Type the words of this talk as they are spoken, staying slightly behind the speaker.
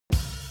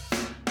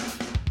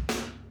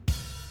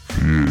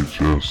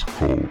VHS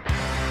cult.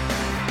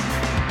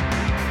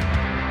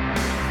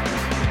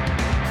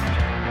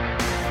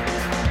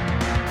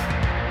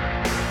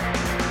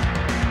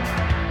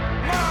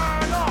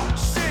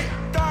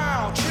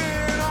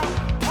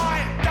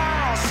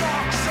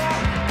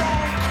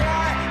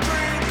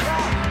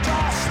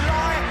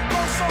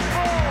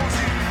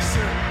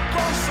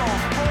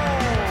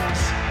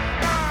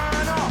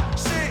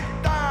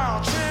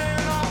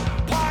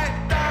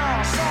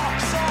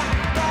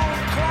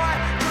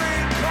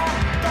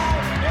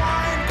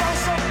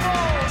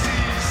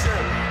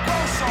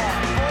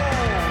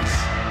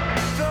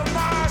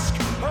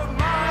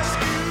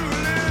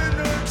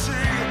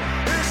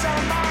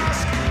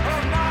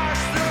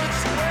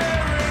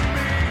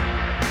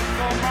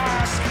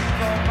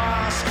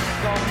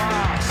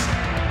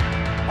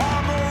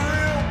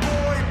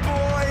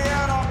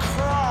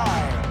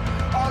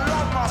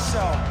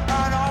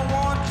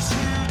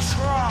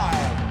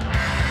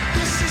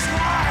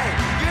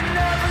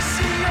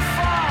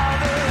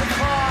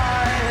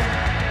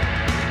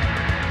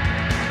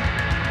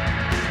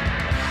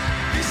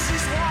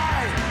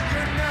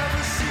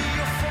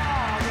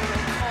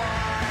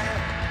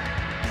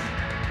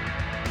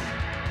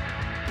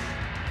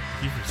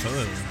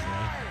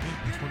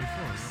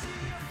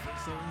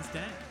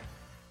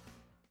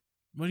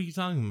 What are you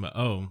talking about?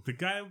 Oh, the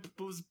guy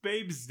was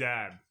Babe's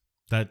dad.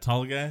 That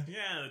tall guy?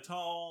 Yeah, the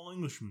tall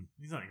Englishman.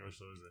 He's not English,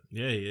 though, is it?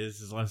 Yeah, he is.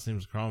 His last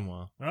name's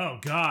Cromwell. Oh,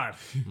 God.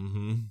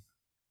 Mm-hmm.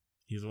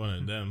 He's one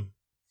of them.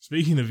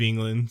 Speaking of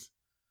England,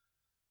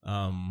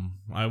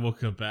 I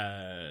woke up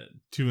at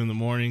 2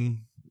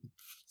 a.m.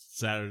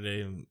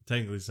 Saturday,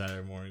 technically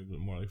Saturday morning, but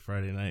more like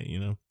Friday night, you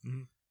know,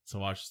 to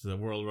watch the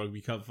World Rugby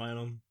Cup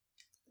final.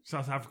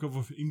 South Africa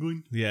versus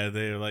England? Yeah,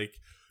 they're like,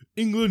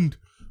 England,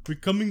 we're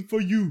coming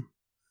for you.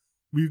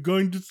 We're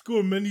going to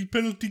score many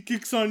penalty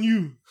kicks on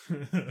you.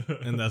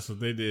 And that's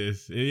what they did.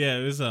 Yeah,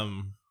 it was, so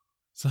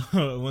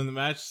when the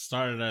match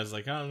started, I was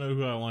like, I don't know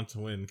who I want to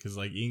win. Cause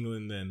like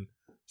England and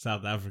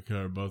South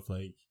Africa are both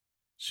like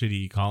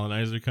shitty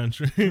colonizer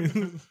countries.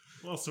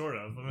 Well, sort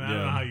of. I mean, I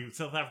don't know how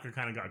South Africa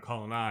kind of got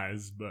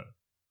colonized, but.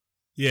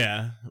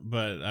 Yeah,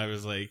 but I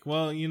was like,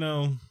 well, you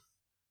know,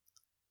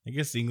 I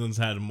guess England's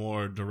had a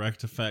more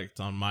direct effect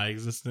on my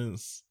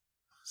existence.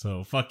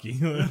 So fuck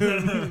England.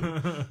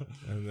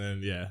 and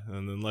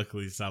then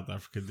luckily South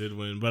Africa did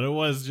win, but it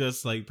was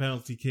just like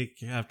penalty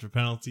kick after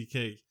penalty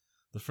kick.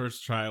 The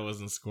first try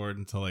wasn't scored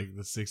until like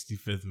the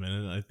 65th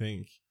minute, I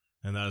think,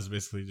 and that was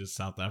basically just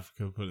South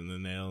Africa putting the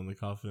nail in the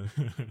coffin.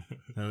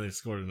 And they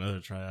scored another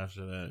try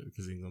after that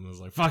because England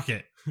was like, fuck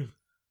it.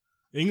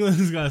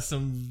 England's got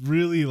some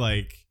real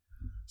like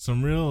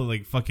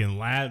fucking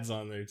lads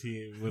on their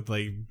team with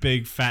like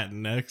big fat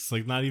necks,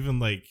 like not even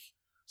like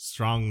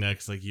strong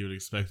necks like you would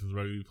expect with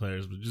rugby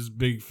players, but just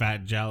big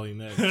fat jolly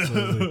necks.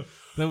 So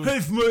like, hey,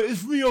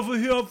 it's me over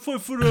here. I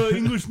fight for the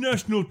English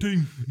national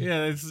team.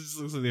 Yeah, it just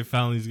looks like they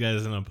found these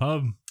guys in a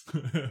pub.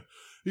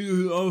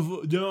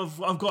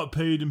 I've got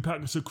paid in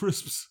packets of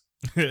crisps.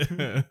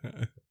 Yeah,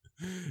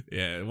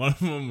 one of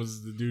them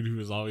was the dude who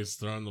was always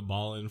throwing the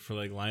ball in for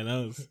like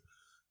lineouts,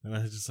 and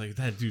I was just like,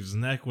 that dude's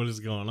neck, what is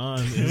going on?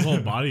 His whole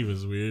body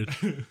was weird.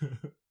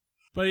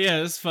 But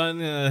yeah, it's fun.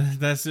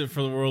 That's it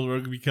for the World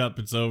Rugby Cup.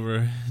 It's over.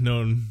 I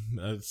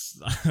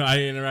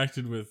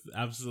interacted with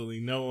absolutely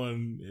no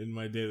one in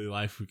my daily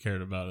life who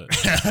cared about it.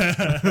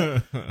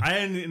 I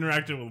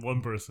interacted with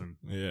one person.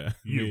 Yeah,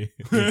 you.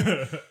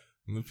 The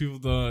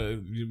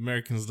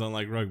Americans don't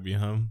like rugby,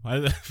 huh?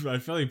 I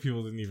feel like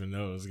people didn't even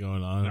know what was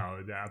going on.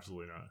 No,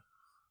 absolutely not.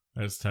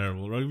 That's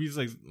terrible. Rugby's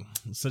like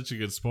such a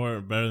good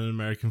sport, better than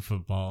American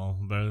football,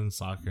 better than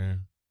soccer.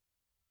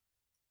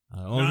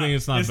 Only thing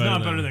it's not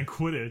better than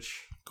Quidditch.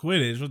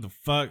 Quidditch, what the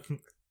fuck?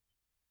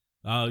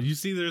 You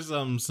see, there's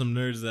some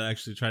nerds that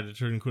actually tried to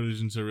turn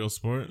Quidditch into a real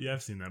sport. Yeah,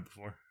 I've seen that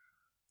before.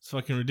 It's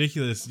fucking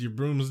ridiculous. Your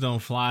brooms don't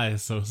fly,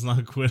 so it's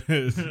not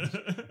Quidditch.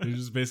 You're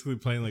just basically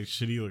playing like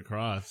shitty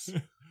lacrosse.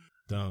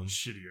 Dumb.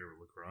 Shittier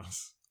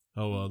lacrosse.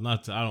 Oh well, I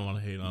don't want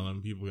to hate on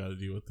them. People got to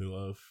do what they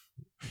love.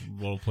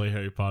 We'll play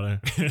Harry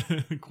Potter.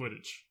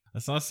 Quidditch. I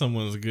saw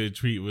someone's good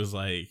tweet was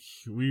like,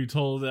 we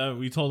told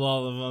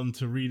all of them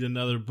to read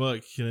another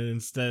book, and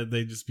instead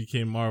they just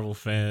became Marvel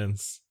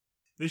fans.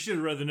 They should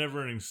have read the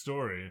Neverending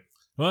Story.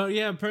 Well,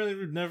 yeah, apparently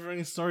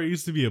Neverending Story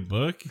used to be a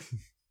book.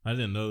 I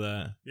didn't know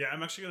that. Yeah,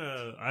 I'm actually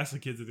gonna ask the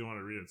kids if they want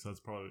to read it, so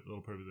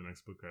that'll probably be the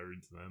next book I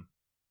read to them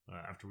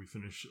after we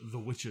finish The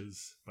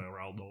Witches by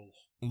Roald Dahl.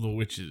 The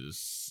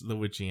Witches, The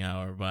Witching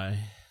Hour by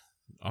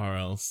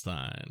R.L.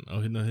 Stein. Oh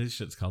no, his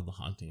shit's called The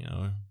Haunting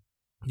Hour.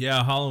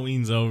 Yeah,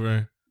 Halloween's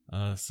over.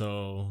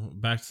 So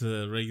back to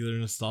the regular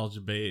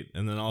nostalgia bait,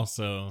 and then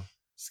also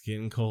it's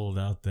getting cold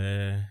out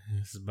there.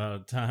 It's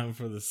about time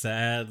for the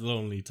sad,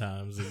 lonely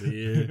times of the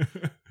year.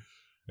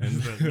 And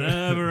the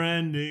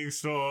never-ending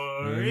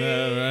story. The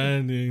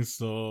never-ending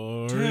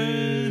story.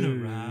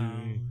 Turn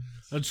around.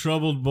 A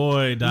troubled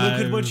boy dies.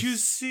 Look at what you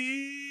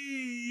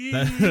see.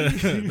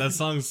 That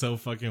song's so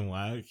fucking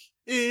whack.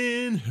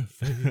 In her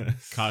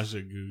face.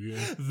 Kaja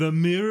Gugu. The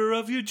mirror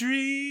of your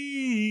dreams.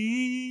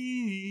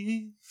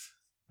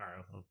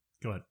 Alright,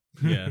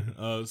 Yeah.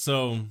 What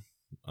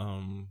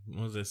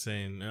was I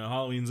saying?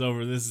 Halloween's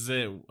over. This is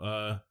it.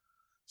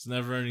 It's a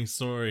never-ending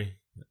story.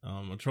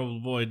 A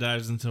troubled boy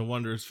dives into a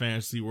wondrous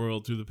fantasy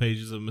world through the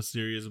pages of a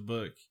mysterious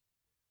book.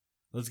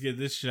 Let's get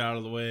this shit out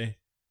of the way.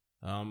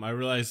 I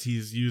realize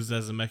he's used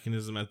as a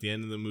mechanism at the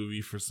end of the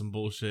movie for some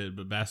bullshit,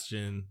 but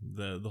Bastian,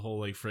 the whole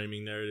like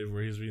framing narrative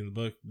where he's reading the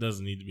book,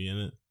 doesn't need to be in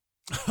it.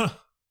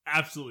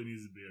 Absolutely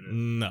needs to be in it.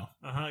 No.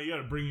 You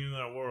gotta bring you in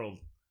that world.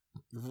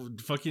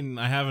 Fucking,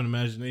 I have an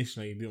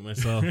imagination. I can do it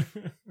myself.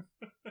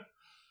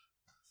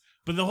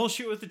 But the whole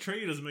shit with the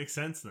trade doesn't make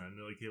sense then.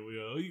 They're like, here we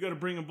go. You gotta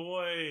bring a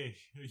boy,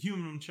 a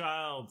human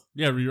child.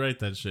 Yeah, rewrite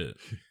that shit.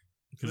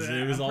 Because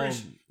it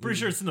was pretty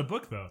sure it's in the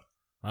book though.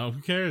 Oh,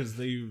 who cares?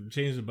 They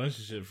changed a bunch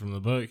of shit from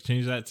the book.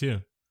 Change that too.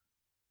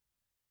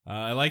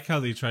 I like how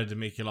they tried to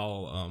make it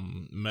all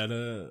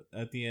meta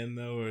at the end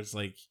though, where it's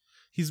like,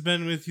 he's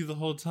been with you the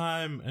whole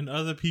time, and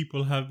other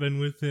people have been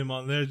with him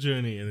on their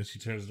journey. And then she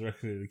turns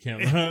directly to the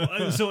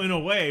camera. So in a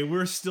way,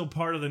 we're still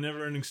part of the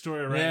Neverending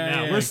Story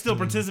now. We're still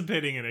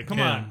participating in it. Come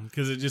on.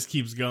 Because it just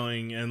keeps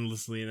going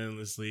endlessly and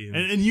endlessly.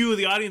 And you,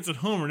 the audience at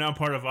home, are now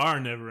part of our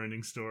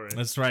Neverending Story.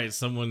 That's right.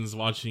 Someone's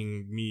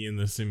watching me in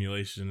the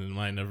simulation in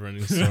my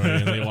Neverending Story,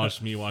 and they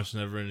watch me watch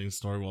Neverending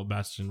Story while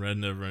Bastian read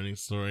Neverending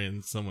Story,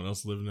 and someone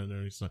else living in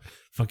Neverending Story.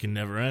 Fucking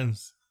never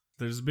ends.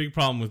 There's a big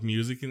problem with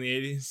music in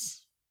the 80s.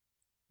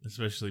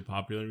 Especially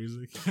popular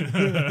music.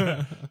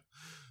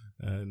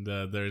 And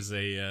there's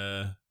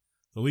the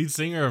lead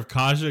singer of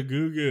Kaja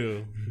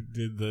Gugu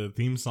did the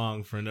theme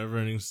song for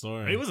Neverending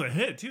Story. It was a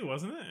hit too,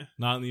 wasn't it?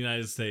 Not in the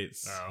United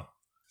States. Oh.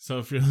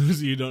 So for those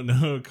of you who don't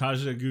know,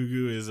 Kaja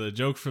Gugu is a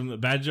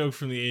bad joke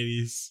from the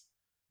 80s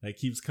that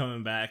keeps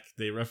coming back.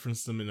 They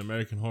referenced them in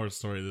American Horror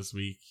Story this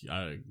week,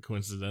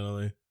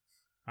 coincidentally.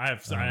 I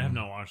have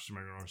not watched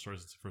American Horror Story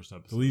since the first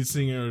episode. The lead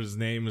singer's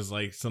name is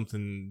like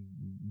something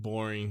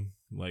boring,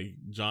 like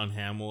John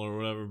Hamill or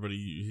whatever, but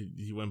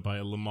he went by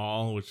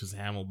Lamal, which is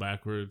Hamill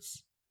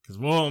backwards. Because,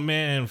 whoa,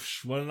 man,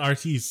 what an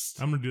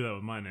artiste. I'm going to do that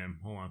with my name.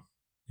 Hold on.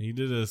 He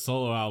did a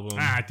solo album.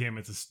 Ah, damn,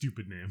 it's a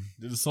stupid name.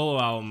 Did a solo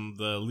album.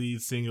 The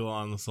lead single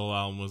on the solo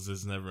album was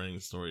this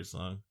Neverending Story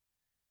song.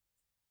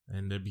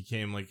 And it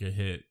became like a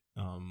hit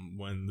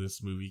when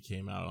this movie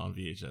came out on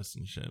VHS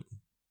and shit.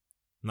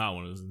 Not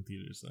when it was in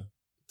theaters, though.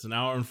 It's an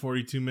hour and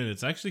 42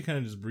 minutes. Actually, kind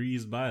of just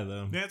breezed by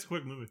though. Yeah, it's a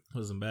quick movie. It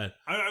wasn't bad.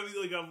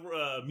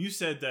 You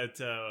said that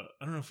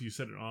I don't know if you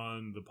said it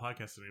on the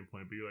podcast at any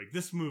point, but you're like,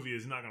 this movie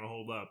is not going to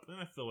hold up,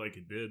 and I feel like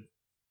it did.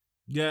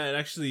 Yeah, it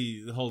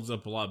actually holds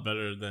up a lot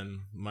better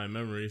than my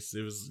memories.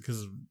 It was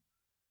because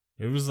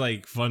it was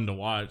like fun to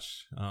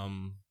watch.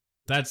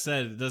 That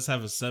said, it does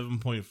have a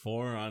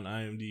 7.4 on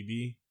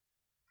IMDb.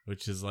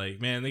 Which is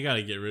like, man, they got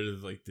to get rid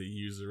of like the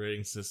user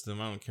rating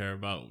system. I don't care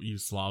about you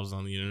slobs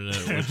on the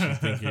internet, what you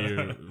think of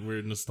your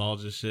weird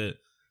nostalgia shit.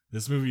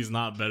 This movie is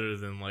not better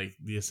than like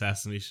the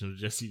assassination of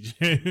Jesse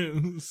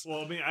James.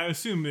 Well, I mean, I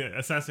assume the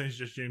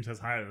assassination of Jesse James has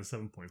higher than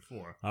 7.4.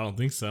 I don't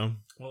think so.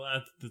 Well,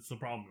 that's the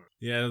problem.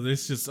 Yeah,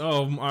 this just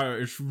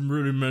it's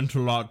really meant a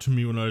lot to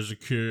me when I was a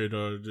kid.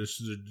 Just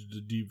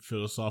the deep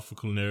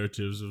philosophical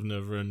narratives of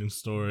Neverending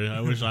Story. I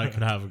wish I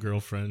could have a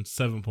girlfriend.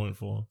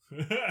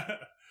 7.4.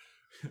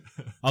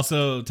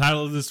 Also,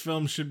 title of this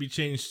film should be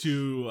changed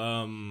to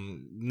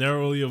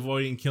narrowly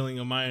avoiding killing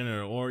a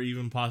minor, or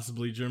even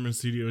possibly German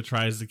studio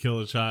tries to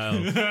kill a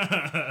child.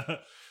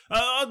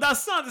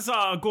 That's not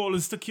our goal,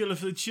 is to kill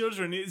the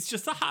children. It's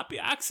just a happy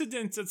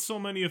accident that so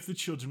many of the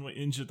children were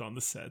injured on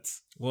the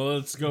sets. Well,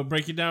 let's go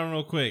break it down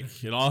real quick.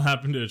 It all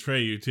happened to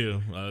Atreyu too.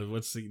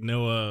 What's the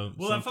Noah?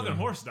 Well, that fucking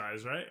horse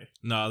dies, right?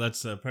 No,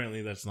 that's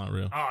apparently that's not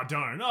real. Oh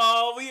darn!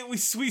 Oh, we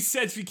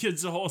said we killed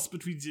the horse,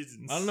 but we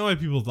didn't. I don't know why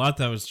people thought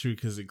that was true,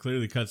 because it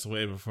clearly cuts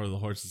away before the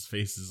horse's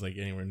face is like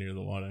anywhere near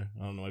the water.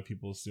 I don't know why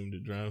people assumed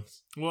it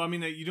drowns. Well, I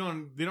mean, they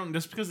don't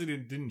just because they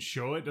didn't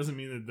show it doesn't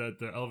mean that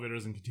the elevator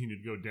doesn't continue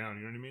to go down.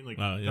 You know what I mean? Like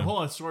the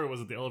whole story was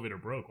that the elevator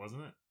broke,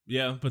 wasn't it?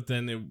 Yeah, but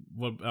then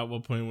at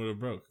what point would it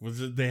broke?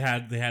 Was it they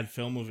had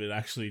film of it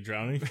actually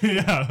drowning?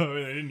 Yeah,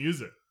 they didn't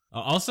use it.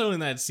 Also in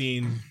that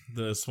scene,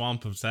 the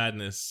Swamp of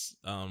Sadness,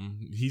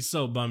 he's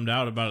so bummed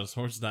out about his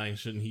horse dying.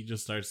 Shouldn't he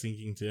just start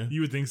sinking too?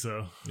 You would think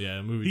so. Yeah,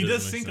 the movie he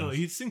does make sink. sense.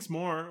 He sinks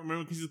more.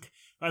 Remember, because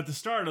at the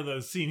start of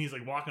the scene, he's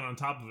like walking on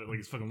top of it like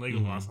he's fucking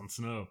Legolas on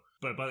snow.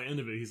 But by the end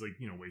of it, he's like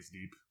waist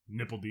deep,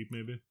 nipple deep,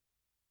 maybe.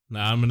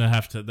 Nah, I'm gonna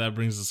have to. That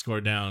brings the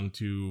score down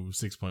to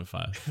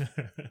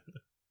 6.5.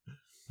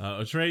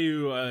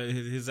 Atreyu,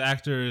 his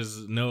actor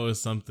is Noah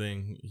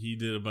something. He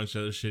did a bunch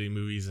of other shitty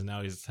movies, and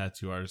now he's a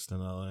tattoo artist in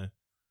LA.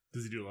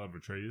 Does he do a lot of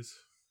Atreyus?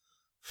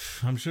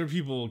 I'm sure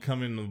people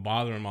come in and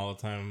bother him all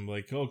the time.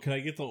 Like, oh, can I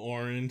get the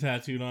orange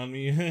tattooed on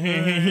me?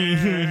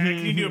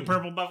 Can you do a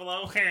purple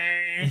buffalo?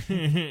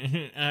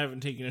 I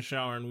haven't taken a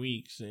shower in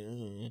weeks.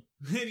 Do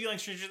you like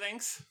Stranger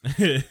Things?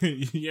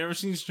 You ever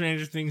seen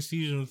Stranger Things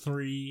season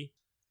 3?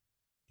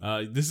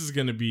 This is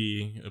gonna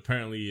be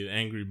apparently an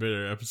angry,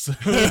 bitter episode.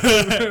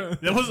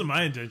 That wasn't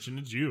my intention.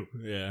 It's you.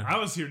 Yeah, I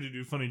was here to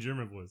do funny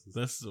German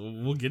voices.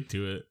 We'll get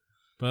to it.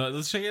 But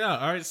let's check it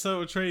out. All right,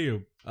 so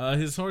Atreyu,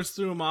 his horse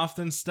threw him off,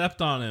 then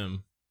stepped on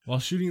him. While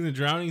shooting the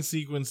drowning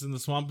sequence in the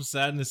Swamp of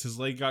Sadness, his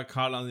leg got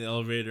caught on the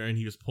elevator and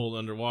he was pulled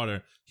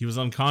underwater. He was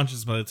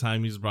unconscious by the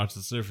time he was brought to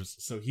the surface,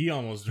 so he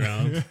almost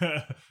drowned.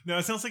 No,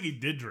 it sounds like he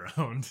did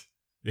drown.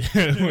 Yeah,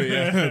 well,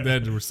 yeah, they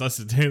had to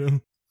resuscitate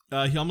him.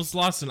 He almost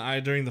lost an eye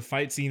during the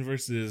fight scene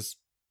versus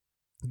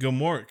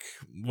Gomork.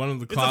 One of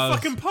the claws.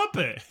 It's a fucking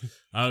puppet.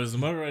 It was a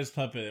motorized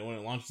puppet, and when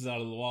it launches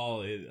out of the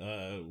wall, it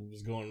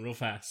was going real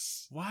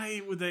fast.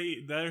 Why would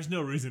they? There's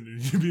no reason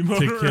to be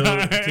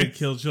motorized. To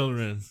kill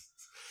children.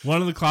 One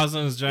of the claws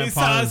on his giant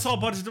paws. It's all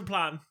budget to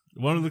plan.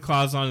 One of the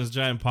claws on his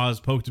giant paws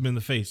poked him in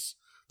the face.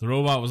 The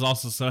robot was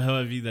also so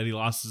heavy that he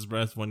lost his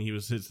breath when he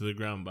was hit to the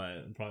ground by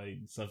it and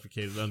probably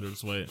suffocated under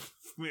its weight.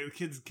 Wait,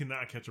 kids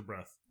cannot catch a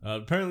breath.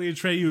 Apparently,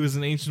 Atreyu is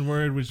an ancient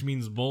word which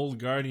means bold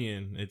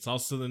guardian. It's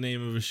also the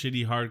name of a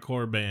shitty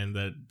hardcore band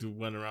that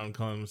went around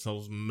calling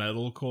themselves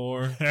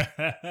metalcore.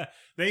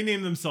 They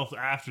named themselves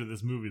after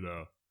this movie,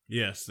 though.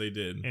 Yes, they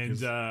did. And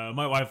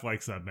my wife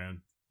likes that band.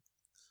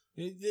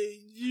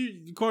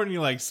 Courtney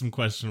likes some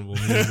questionable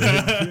music.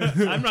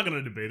 I'm not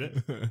going to debate it.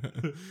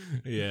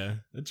 Yeah.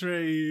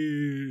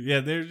 Atreyu, yeah,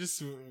 they're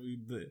just...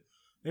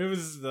 It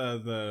was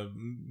the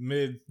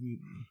mid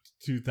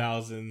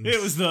 2000s.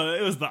 It was the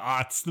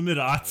aughts, the mid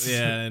aughts.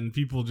 Yeah, and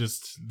people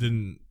just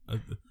didn't.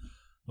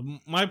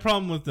 My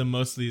problem with them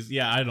mostly is,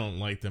 I don't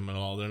like them at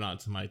all. They're not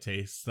to my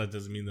taste. That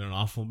doesn't mean they're an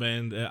awful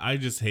band. I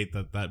just hate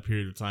that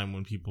period of time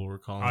when people were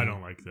calling. I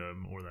don't like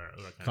them or that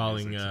kind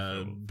calling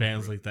of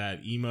bands like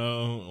that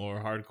emo or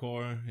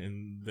hardcore,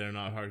 and they're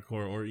not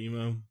hardcore or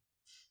emo.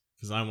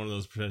 Because I'm one of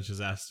those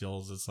pretentious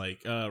assholes. It's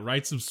like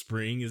Rites of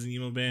Spring is an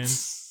emo band.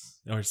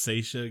 Or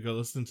Seisha, go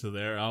listen to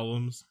their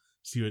albums.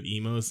 See what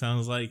emo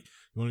sounds like.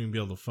 You won't even be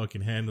able to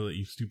fucking handle it,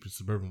 you stupid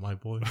suburban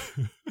white boy.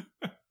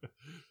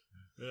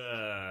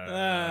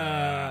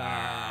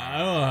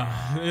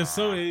 This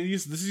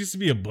used to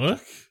be a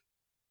book?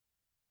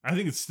 I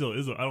think it still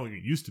is. I don't think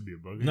it used to be a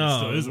book. No, it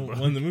still is a book.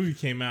 When the movie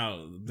came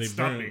out, they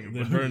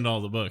burned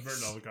all the books.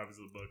 Burned all the copies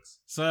of the books.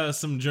 So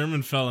some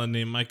German fella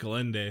named Michael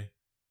Ende.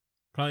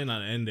 Probably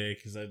not Ende,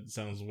 because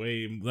that's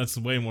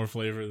way more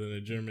flavor than a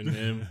German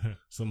name.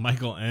 So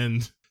Michael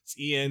End. It's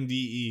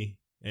Ende.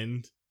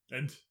 End.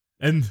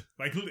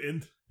 Michael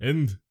End.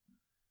 End.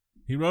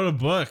 He wrote a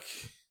book.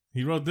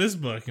 He wrote this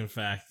book, in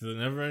fact, The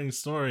Neverending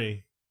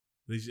Story.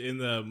 In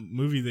the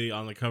movie,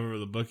 on the cover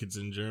of the book, it's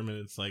in German.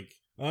 It's like,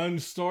 Ein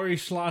Story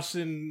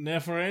schlossen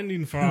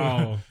Neverending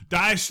Frau.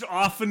 Das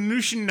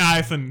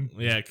Offennuschenkneifen.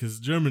 Yeah, because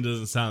German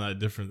doesn't sound that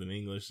different than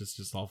English. It's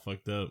just all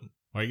fucked up.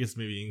 Or I guess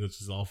maybe English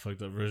is all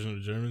fucked up version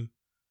of German.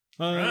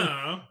 I don't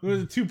know.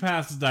 The two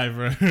paths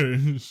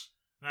diverge.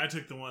 I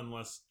took the one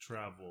less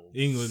traveled.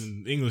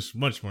 English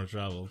much more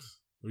traveled.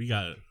 We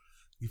got it.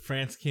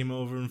 France came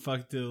over and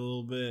fucked it a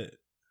little bit.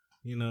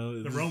 You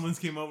know, the Romans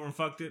came over and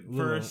fucked it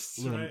first,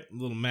 right?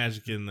 Little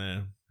magic in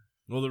there.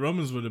 Well, the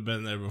Romans would have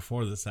been there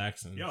before the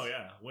Saxons. Oh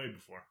yeah, way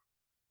before.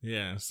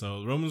 Yeah,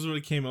 so the Romans would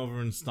have came over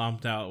and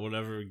stomped out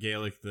whatever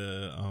Gaelic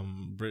the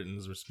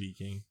Britons were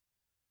speaking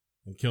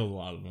and killed a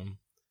lot of them.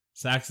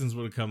 Saxons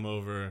would have come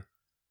over,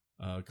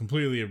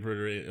 completely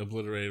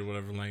obliterated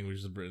whatever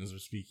language the Britons were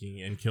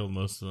speaking and killed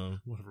most of them.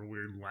 Whatever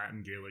weird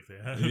Latin Gaelic they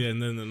had. Yeah,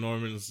 and then the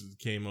Normans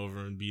came over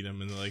and beat them,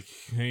 and they're like,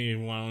 hey,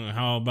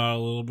 how about a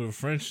little bit of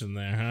French in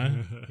there, huh?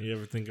 You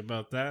ever think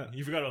about that?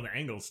 You forgot all the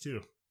Angles,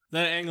 too. The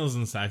Angles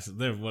and Saxons,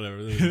 they're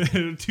whatever.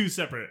 They're two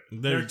separate.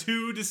 They're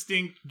two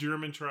distinct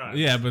German tribes.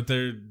 Yeah, but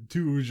they're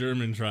two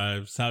German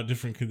tribes. How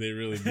different could they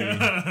really be?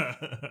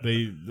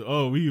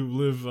 We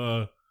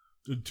live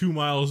 2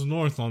 miles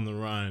north on the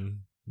Rhine.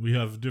 We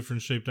have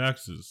different shaped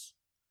axes,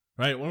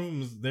 right? One of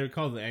them they're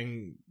called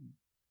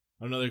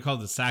they're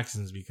called the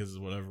Saxons because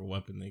of whatever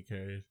weapon they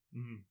carried.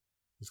 Mm-hmm.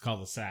 It's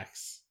called the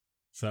Sax.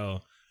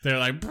 So they're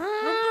like,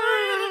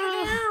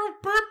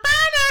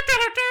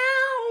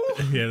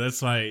 yeah,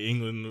 that's why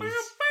England was.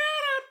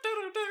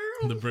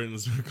 The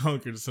Britons were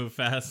conquered so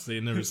fast they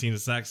had never seen a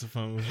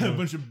saxophone before. A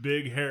bunch of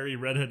big, hairy,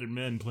 redheaded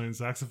men playing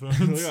saxophones.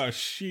 Like, oh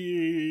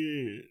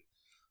shit.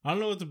 I don't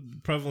know what the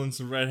prevalence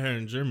of red hair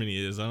in Germany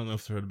is. I don't know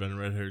if there would have been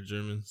red-haired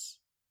Germans.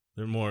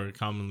 They're more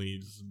commonly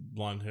just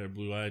blonde-haired,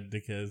 blue-eyed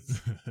dickheads.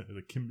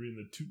 The Kimberly and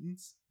the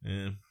Teutons.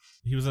 Yeah.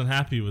 He was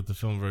unhappy with the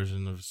film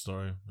version of the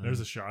story.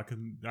 There's a shock.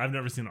 I've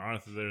never seen an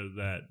author there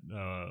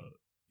that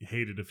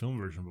hated a film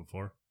version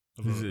before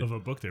of a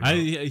book they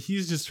wrote.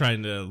 He's just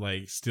trying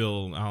to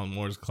steal Alan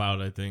Moore's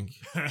clout, I think.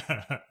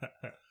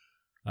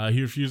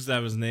 He refused to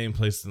have his name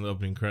placed in the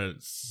opening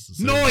credits.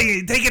 So no,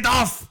 take it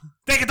off!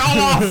 Take it all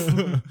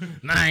off!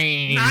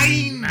 Nine!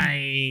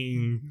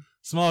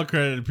 Small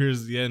credit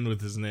appears at the end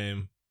with his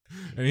name.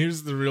 And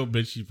here's the real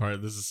bitchy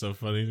part. This is so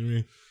funny to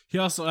me. He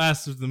also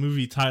asked if the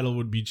movie title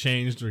would be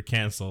changed or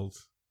canceled.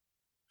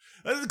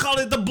 Let's call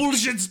it The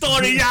Bullshit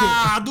Story.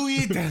 Yeah, do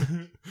it.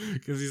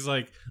 Because he's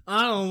like,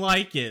 I don't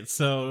like it.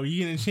 So are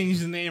you going to change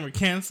the name or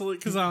cancel it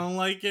because I don't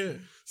like it?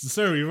 So,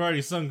 sir, we've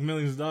already sunk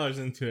millions of dollars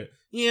into it.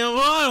 Yeah,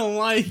 well, I don't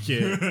like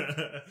it.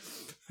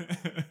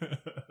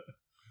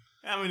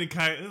 I mean, this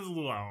is a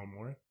little Alan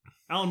Moore.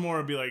 Alan Moore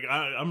would be like,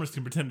 I'm just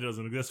going to pretend it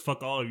doesn't exist.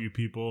 Fuck all of you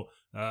people.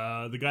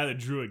 The guy that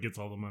drew it gets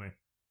all the money.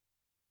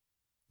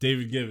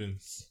 David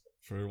Gibbons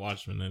for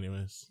Watchmen,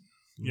 anyways.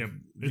 Yeah,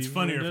 it's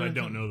funnier if I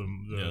don't know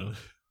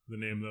the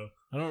name though.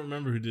 I don't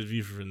remember who did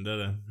V for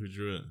Vendetta, who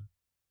drew it.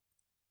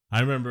 I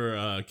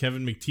remember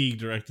Kevin McTeague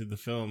directed the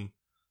film,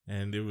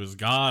 and it was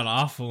god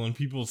awful, and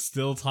people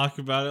still talk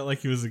about it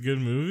like it was a good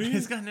movie.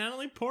 It's got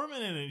Natalie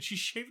Portman in it. She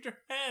shaved her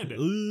head.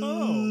 Ooh,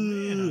 oh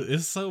man,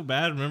 it's so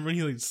bad. Remember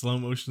he like slow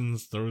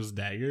motions throws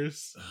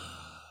daggers.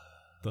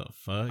 The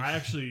fuck? I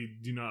actually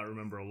do not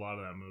remember a lot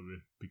of that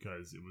movie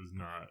because it was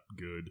not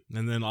good.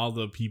 And then all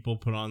the people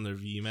put on their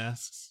V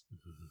masks.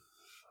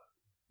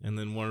 And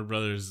then Warner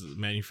Brothers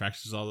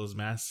manufactures all those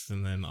masks,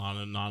 and then on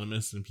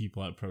Anonymous and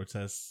people at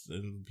protests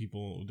and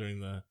people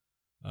during the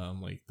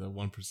like the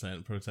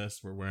 1%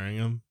 protests were wearing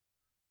them.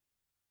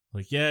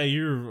 Like, yeah,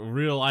 you're a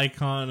real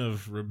icon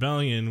of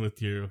rebellion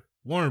with your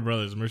Warner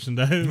Brothers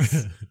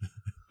merchandise.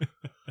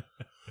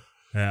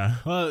 Yeah.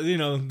 Well, you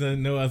know, the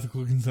no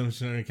ethical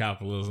consumption under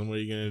capitalism. What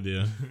are you going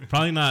to do?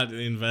 Probably not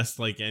invest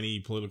like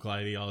any political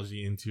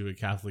ideology into a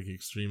Catholic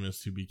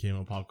extremist who became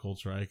a pop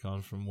culture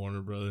icon from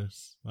Warner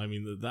Brothers. I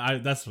mean,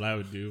 that's what I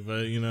would do,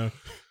 but you know,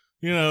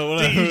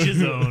 whatever. To each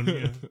his own.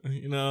 Yeah.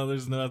 You know,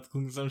 there's no ethical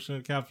consumption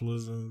of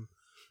capitalism.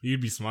 You'd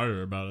be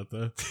smarter about it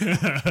though.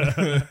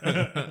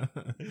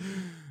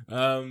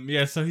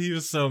 Yeah, so he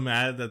was so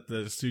mad that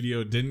the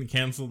studio didn't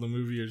cancel the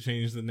movie or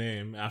change the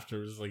name after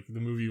it was like the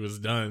movie was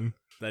done,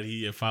 that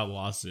he filed a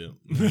lawsuit.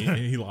 And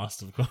he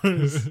lost, of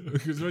course.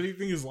 Because what do you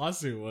think his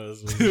lawsuit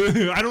was?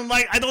 I don't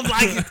like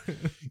it.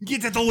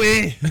 Get that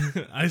away.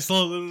 I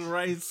sold them the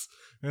rights,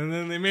 and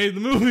then they made the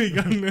movie.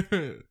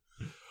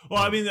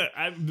 Well, I mean,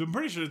 I'm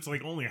pretty sure it's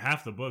like only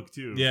half the book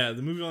too. Yeah,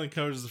 the movie only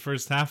covers the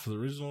first half of the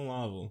original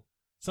novel.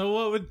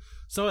 So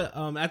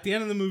at the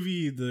end of the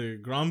movie, the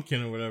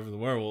Gromkin or whatever, the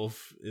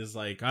werewolf, is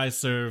like, I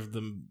serve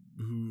them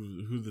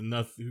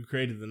who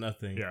created the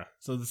nothing. Yeah.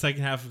 So the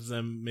second half of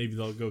them, maybe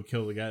they'll go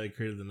kill the guy that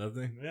created the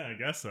nothing. Yeah, I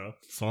guess so.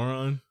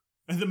 Sauron.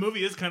 And the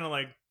movie is kind of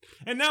like,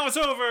 and now it's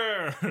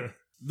over.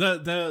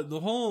 The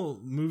whole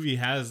movie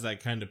has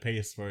that kind of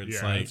pace where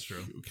it's like, that's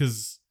true.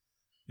 Because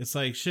it's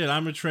like, shit,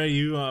 I'm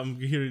Atreyu, I'm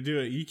here to do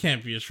it. You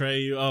can't be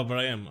Atreyu. Oh, but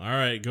I am. All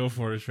right, go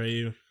for it,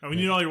 Atreyu. We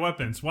need all your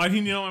weapons. Why do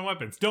you need all my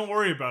weapons? Don't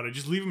worry about it.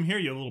 Just leave them here,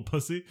 you little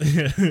pussy.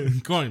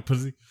 Go on,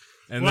 pussy.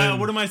 And well, then,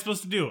 what am I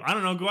supposed to do? I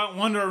don't know. Go out and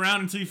wander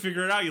around until you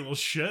figure it out, you little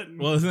shit.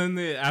 Well, then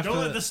don't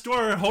let the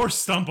store horse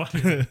stomp on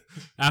you.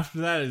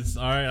 After that, it's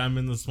all right. I'm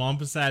in the swamp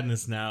of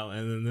sadness now,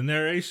 and then the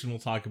narration will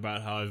talk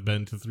about how I've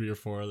been to 3 or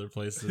 4 other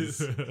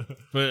places,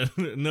 but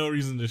no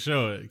reason to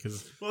show it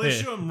because they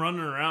show him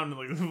running around and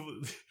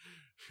like.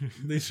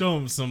 They show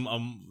him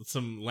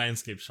some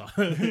landscape shots.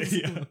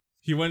 Yeah.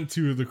 He went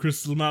to the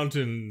Crystal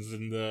Mountains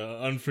and the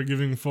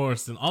Unforgiving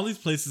Forest, and all these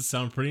places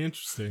sound pretty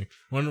interesting.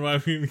 Wonder why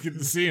we didn't get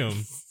to see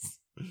them.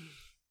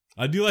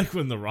 I do like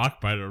when the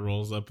rock biter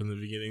rolls up in the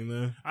beginning,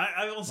 though.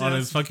 I also on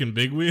his fucking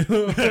big wheel.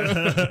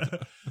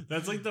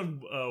 That's like the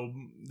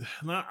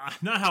not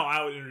how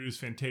I would introduce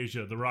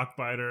Fantasia. The rock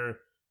biter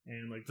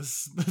and like the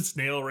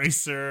snail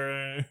racer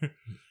and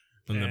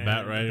the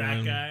bat rider, the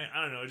bat guy.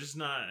 I don't know, just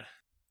not.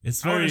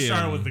 It's I very would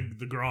start with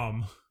the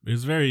Grom.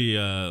 It's very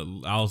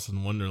Alice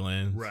in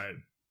Wonderland, right?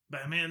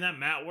 But man, that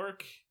mat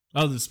work.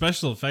 Oh, the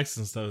special effects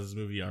and stuff of this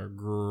movie are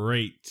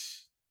great.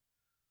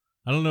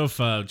 I don't know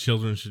if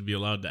children should be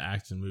allowed to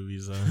act in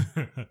movies.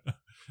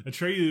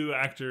 Atreyu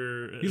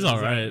actor, he's all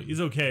right.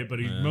 He's okay, but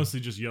he mostly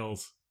just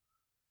yells.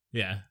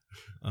 Yeah.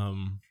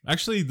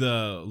 Actually,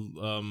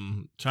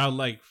 the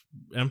childlike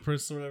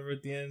empress or whatever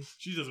at the end,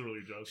 she does a really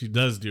good job. She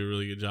does do a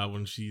really good job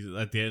when she's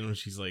at the end when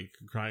she's like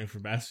crying for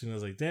Bastion. I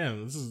was like,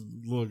 damn, this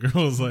little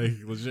girl's like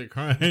legit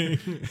crying.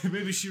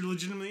 Maybe she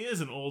legitimately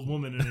is an old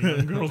woman in a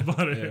young girl's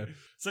body. Yeah.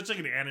 Such like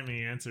an anime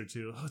answer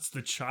to, oh, it's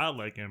the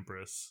childlike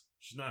empress.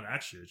 She's not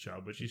actually a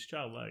child, but she's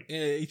childlike.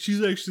 Yeah,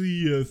 she's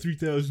actually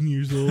 3,000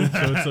 years old,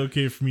 so it's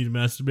okay for me to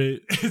masturbate.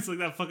 It's like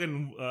that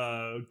fucking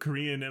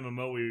Korean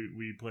MMO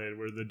we played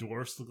where the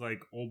dwarfs look like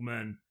old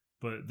men,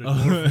 but the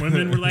dwarf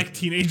women were like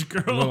teenage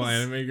girls. Little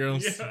anime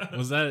girls? Yeah.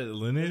 Was that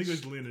Lineage? I think it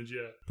was Lineage,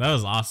 yeah. That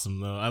was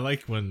awesome, though. I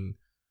like when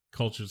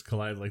cultures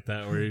collide like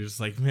that, where you're just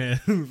like, man,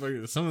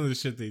 some of the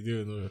shit they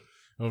do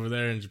over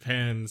there in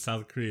Japan and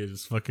South Korea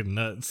is fucking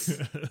nuts.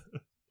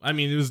 I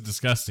mean, it was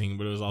disgusting,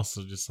 but it was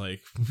also just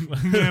like,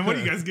 man, what are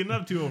you guys getting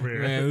up to over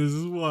here? Man, this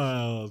is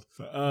wild.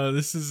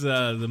 This is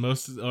the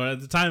most, or at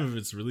the time of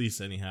its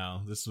release,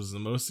 anyhow, this was the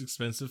most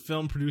expensive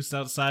film produced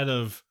outside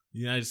of the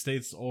United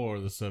States or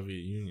the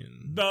Soviet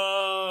Union.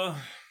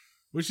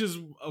 Which is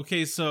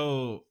okay.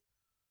 So,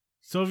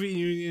 Soviet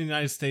Union,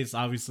 United States,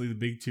 obviously the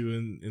big two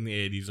in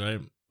the 80s, right?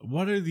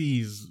 What are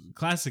these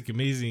classic,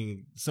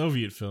 amazing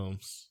Soviet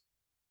films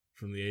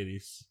from the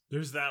 80s?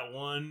 There's that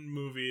one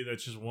movie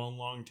that's just one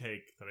long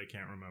take that I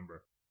can't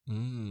remember.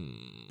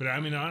 But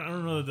I mean, I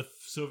don't know that the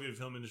Soviet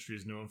film industry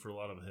is known for a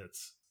lot of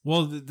hits.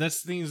 Well,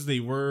 that's things they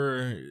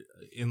were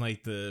in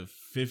like the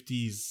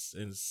 50s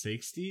and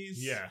 60s.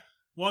 Yeah.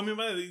 Well, I mean,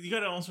 you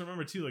got to also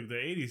remember too, like the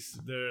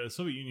 80s, the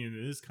Soviet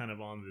Union is kind of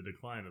on the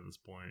decline at this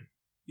point.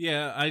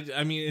 Yeah,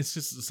 I mean, it's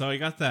just, so I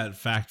got that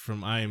fact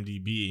from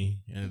IMDb,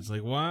 and it's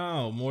like,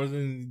 wow, more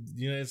than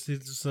the United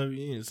States or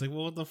Soviet Union. It's like,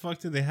 well, what the fuck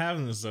did they have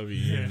in the Soviet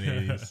Union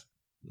in the 80s?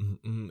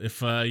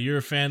 If you're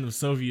a fan of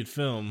Soviet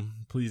film,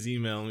 please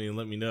email me and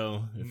let me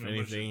know if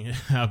anything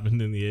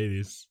happened in the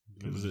 80s.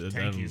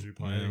 Tankies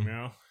replying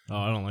now. Oh,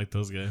 I don't like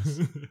those guys.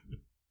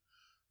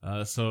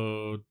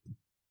 So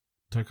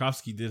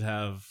Tarkovsky did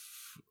have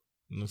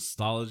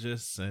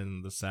Nostalgist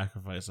and The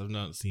Sacrifice. I've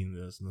not seen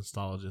this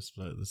Nostalgist,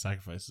 but The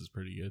Sacrifice is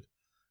pretty good.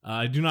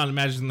 I do not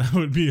imagine that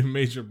would be a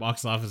major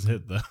box office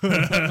hit,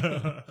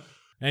 though.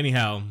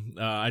 Anyhow,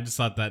 I just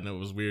thought that note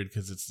was weird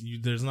because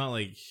there's not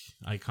like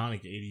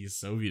iconic 80s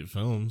Soviet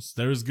films.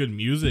 There was good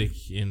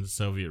music in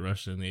Soviet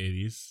Russia in the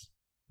 80s,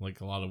 like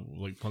a lot of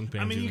like punk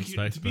bands.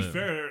 To be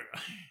fair,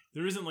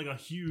 there isn't like a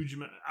huge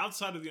amount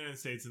outside of the United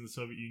States and the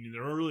Soviet Union.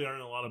 There really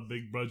aren't a lot of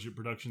big budget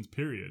productions.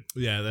 Period.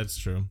 Yeah, that's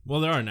true. Well,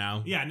 there are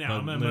now. Yeah, now.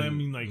 I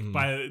mean, like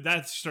by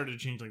that started to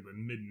change like the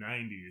mid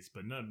 '90s,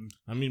 but not.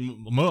 I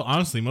mean,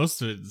 honestly,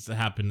 most of it's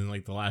happened in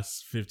like the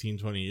last 15,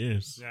 20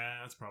 years. Yeah,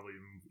 that's probably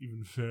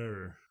even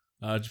fairer.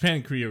 Japan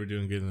and Korea were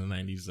doing good in the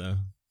 90s, though.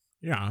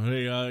 Yeah,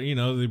 they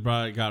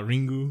they got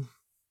Ringu.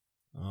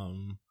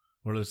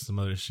 What are some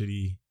other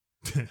shitty?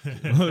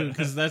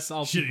 Because that's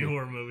all shitty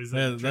horror movies.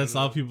 That's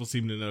all people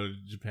seem to know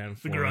Japan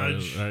for. The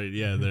Grudge. Right?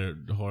 Yeah, they're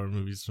horror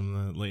movies from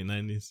the late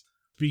 90s.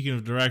 Speaking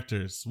of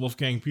directors,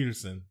 Wolfgang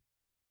Petersen,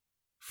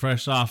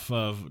 fresh off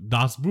of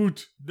Das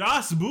Boot.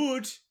 Das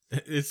Boot.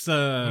 It's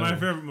my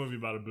favorite movie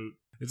about a boot.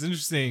 It's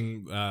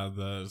interesting,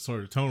 the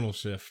sort of tonal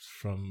shift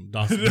from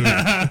Das Boot.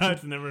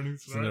 It's a Neverending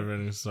Story. It's a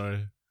Neverending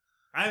Story.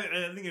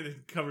 I think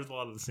it covers a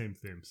lot of the same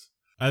themes.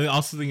 I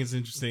also think it's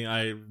interesting.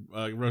 I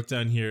wrote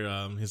down here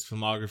his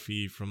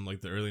filmography from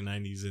like the early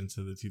 90s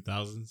into the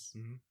 2000s.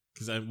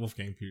 Because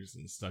Wolfgang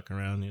Petersen stuck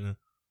around,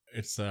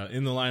 It's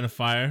In the Line of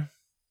Fire,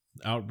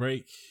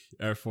 Outbreak,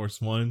 Air Force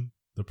One,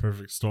 The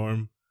Perfect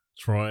Storm,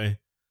 Troy,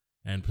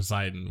 and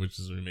Poseidon, which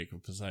is a remake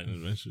of Poseidon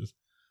Adventures.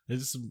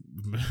 It's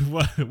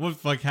what the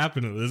fuck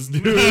happened to this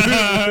dude?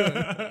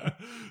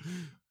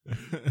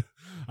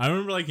 I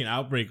remember like an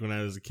Outbreak when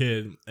I was a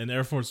kid, and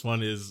Air Force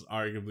One is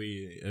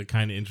arguably a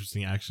kind of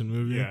interesting action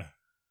movie. Yeah.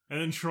 And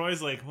then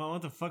Troy's like, well,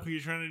 what the fuck are you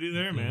trying to do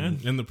there, man?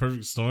 And The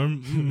Perfect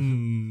Storm.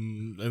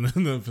 And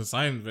then the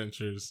Poseidon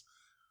Adventures.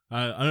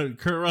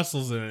 Kurt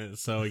Russell's in it,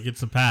 so it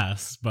gets a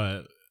pass,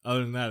 but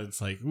other than that,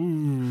 it's like,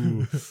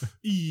 ooh.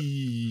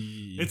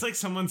 It's like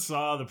someone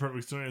saw The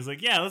Perfect Storm and was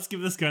like, yeah, let's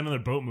give this guy another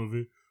boat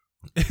movie.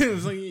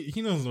 It's like,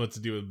 he knows what to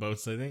do with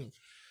boats, I think.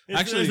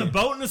 Actually, there's a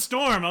boat in a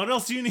storm. What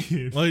else do you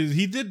need? Well,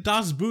 he did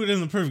Das Boot in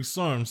The Perfect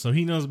Storm, so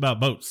he knows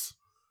about boats.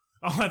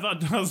 Oh, I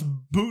thought Das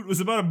Boot was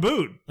about a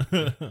boot.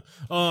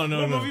 Oh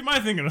no! What movie am I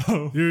thinking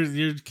of?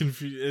 You're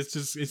confused.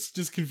 It's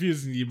just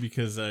confusing you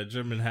because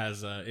German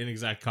has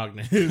inexact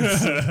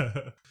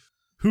cognates.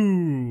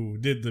 Who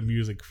did the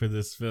music for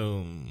this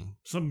film?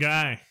 Some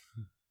guy.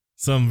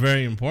 Some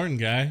very important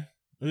guy.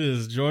 It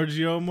is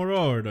Giorgio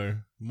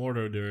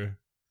Moroder.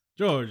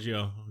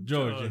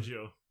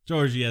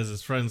 Georgie, as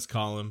his friends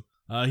call him.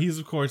 He's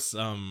of course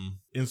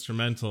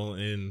instrumental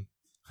in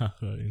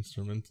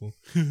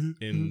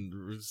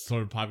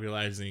sort of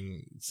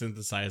popularizing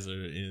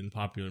synthesizer in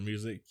popular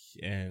music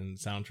and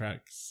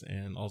soundtracks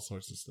and all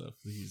sorts of stuff.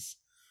 He's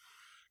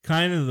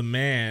kind of the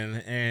man,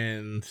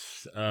 and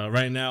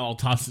right now I'll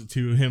toss it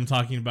to him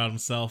talking about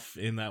himself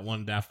in that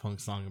one Daft Punk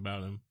song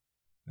about him,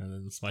 and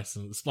then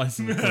splicing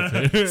the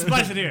clip here.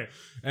 Splice it here,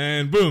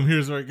 and boom,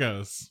 here's where it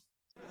goes.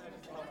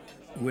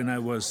 When I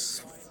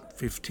was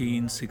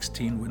 15,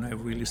 16, when I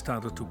really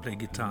started to play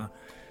guitar,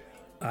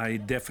 I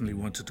definitely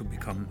wanted to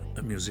become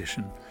a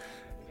musician.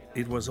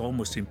 It was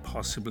almost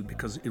impossible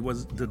because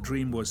the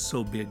dream was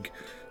so big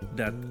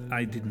that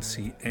I didn't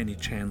see any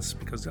chance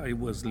because I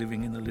was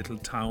living in a little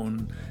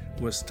town,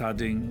 was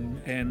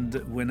studying, and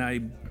when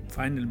I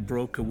finally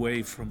broke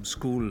away from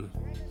school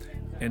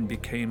and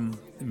became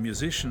a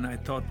musician, I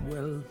thought,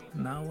 well,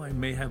 now I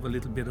may have a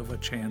little bit of a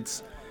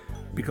chance.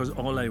 Because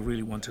all I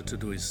really wanted to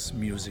do is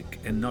music,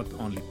 and not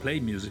only play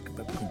music,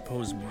 but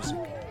compose music.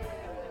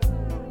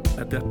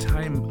 At that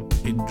time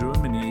in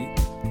Germany,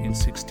 in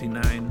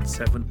 69,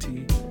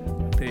 70,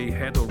 they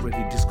had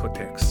already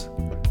discotheques.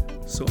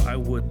 So I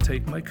would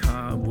take my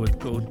car, would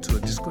go to a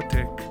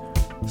discotheque,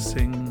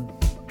 sing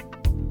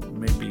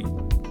maybe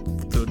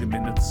 30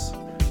 minutes.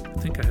 I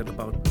think I had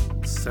about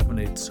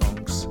 7-8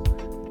 songs.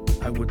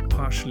 I would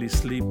partially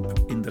sleep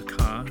in the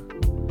car,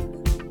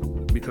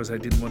 because I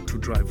didn't want to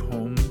drive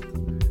home,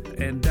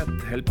 and that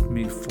helped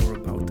me for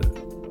about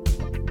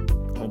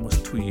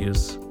almost 2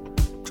 years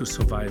to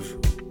survive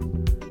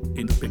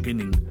in the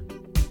beginning.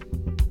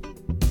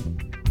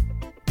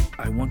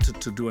 I wanted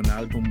to do an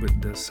album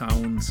with the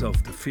sounds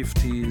of the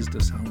 50s,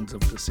 the sounds of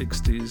the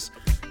 60s,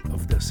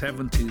 of the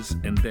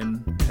 70s, and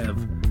then have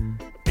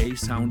a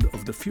sound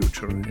of the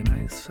future. And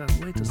I said,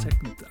 wait a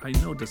second, I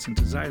know the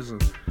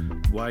synthesizer.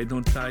 Why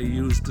don't I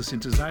use the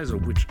synthesizer,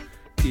 which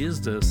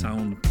is the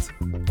sound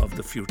of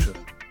the future?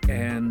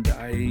 And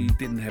I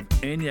didn't have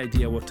any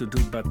idea what to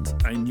do,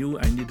 but I knew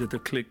I needed a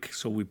click.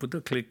 So we put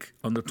a click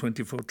on the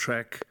 24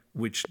 track,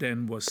 which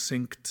then was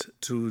synced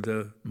to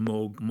the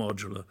Moog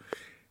modular.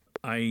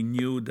 I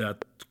knew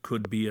that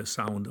could be a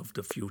sound of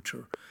the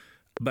future,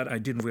 but I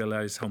didn't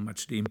realize how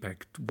much the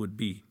impact would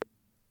be.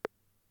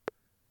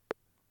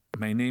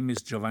 My name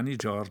is Giovanni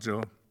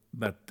Giorgio,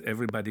 but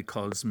everybody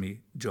calls me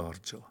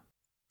Giorgio.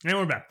 And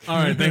we're back. All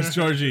right, thanks,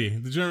 Georgie.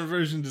 The German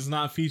version does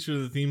not feature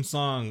the theme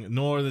song,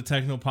 nor the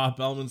techno-pop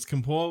elements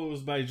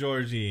composed by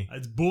Georgie.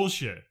 That's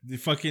bullshit. The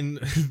fucking...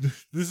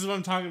 This is what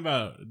I'm talking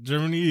about.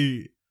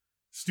 Germany...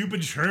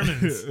 Stupid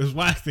Germans. is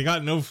whack. They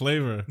got no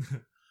flavor.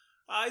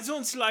 I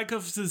don't like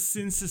of the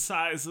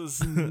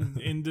synthesizers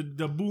in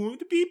the boom,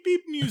 the beep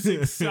beep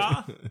music,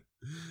 sir.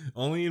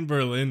 Only in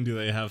Berlin do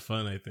they have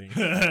fun, I think.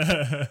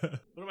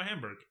 What about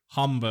Hamburg?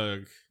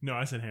 Hamburg. No,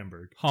 I said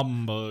Hamburg.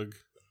 Hamburg.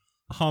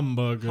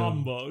 Hamburg. It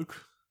only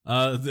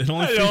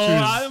Hello,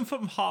 features... I'm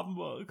from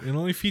Hamburg. It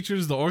only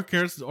features the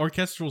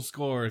orchestral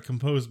score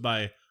composed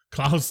by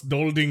Klaus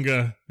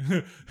Doldinger.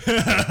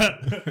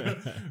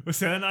 What's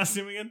that last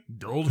name again?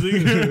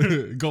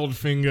 Doldinger.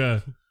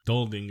 Goldfinger.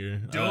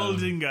 Doldinger.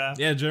 Doldinger.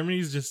 Yeah,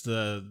 Germany's just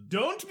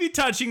Don't be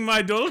touching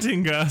my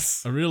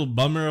Doldingers. a real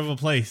bummer of a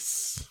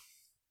place.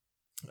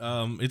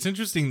 It's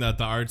interesting that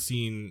the art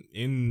scene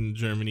in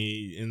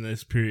Germany in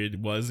this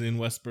period was in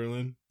West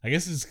Berlin. I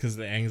guess it's because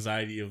the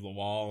anxiety of the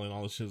wall and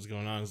all the shit that's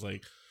going on is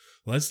like,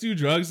 let's do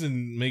drugs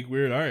and make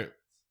weird art.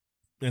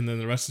 And then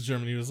the rest of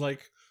Germany was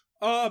like,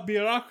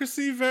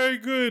 bureaucracy, very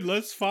good.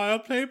 Let's file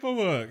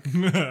paperwork.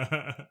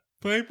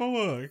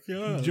 Paperwork,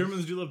 yeah.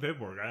 Germans do love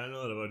paperwork. I don't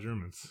know that about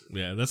Germans.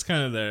 Yeah, that's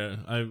kind of there.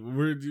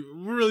 We're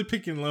really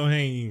picking low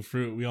hanging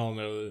fruit. We all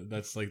know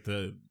that's like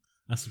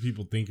that's what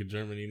people think of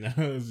Germany now.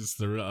 It's just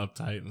they're real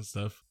uptight and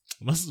stuff.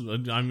 My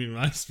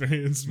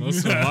experience,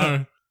 most of them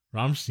are.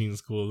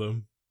 Rammstein's cool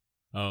though.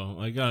 Oh,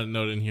 I got a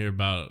note in here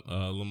about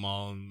Le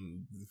Mans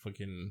and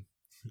fucking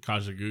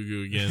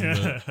Kajagoogoo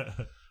again.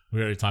 But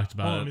we already talked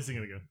about it. Let me sing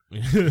it again.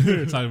 We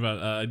were talking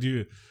about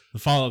the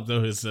follow-up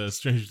though is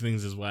Stranger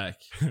Things is whack.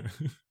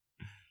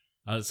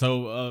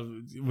 So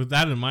with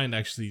that in mind,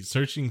 actually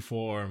searching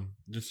for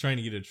just trying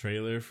to get a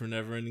trailer for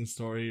Neverending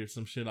Story or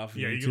some shit off of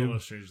YouTube. You get a lot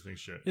of Stranger Things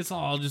shit. It's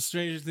all just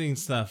Stranger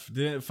Things stuff.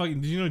 Did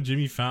you know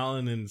Jimmy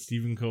Fallon and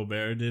Stephen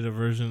Colbert did a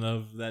version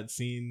of that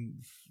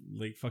scene,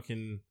 like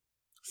fucking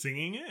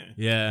singing it?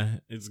 Yeah,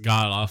 it's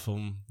god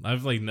awful.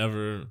 I've like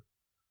never.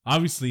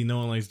 Obviously, no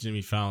one likes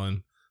Jimmy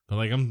Fallon. But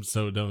like, I'm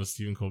so done with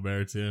Stephen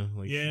Colbert too.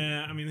 Like,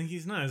 yeah, I mean,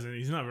 he's not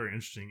very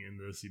interesting in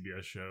the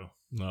CBS show.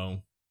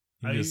 No,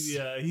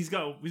 he's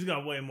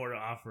got way more to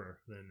offer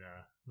than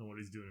what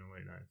he's doing in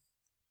late night.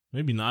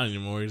 Maybe not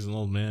anymore. He's an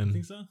old man. You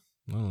think so?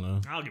 I don't know.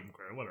 I'll give him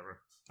credit. Whatever.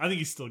 I think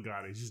he's still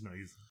got it. He's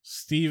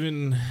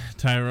Stephen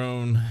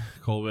Tyrone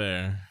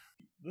Colbert.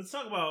 Let's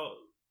talk about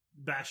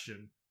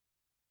Bastian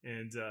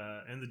and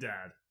the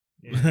dad.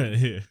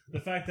 Yeah. The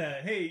fact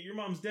that, hey, your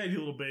mom's dead, you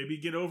little baby.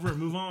 Get over it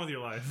and move on with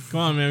your life. Come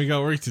on, man. We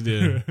got work to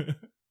do.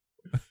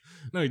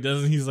 No, he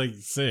doesn't. He's like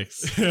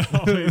 6. Yeah,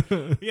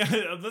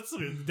 that's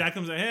dad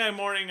comes out. Hey,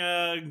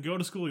 morning. Go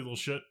to school, you little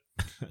shit.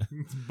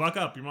 Buck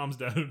up. Your mom's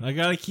dead. I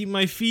gotta keep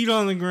my feet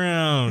on the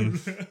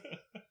ground.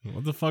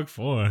 What the fuck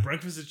for?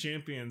 Breakfast of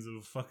champions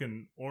of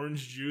fucking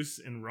orange juice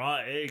and raw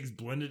eggs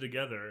blended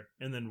together,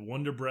 and then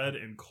Wonder Bread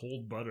and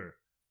cold butter.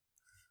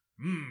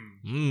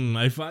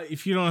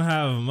 If you don't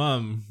have a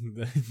mom,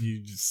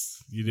 you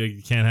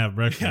can't have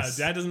breakfast.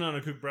 Yeah, dad doesn't know how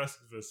to cook breakfast,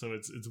 so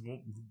it's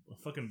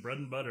fucking bread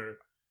and butter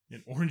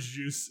and orange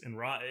juice and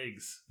raw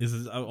eggs. Is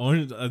it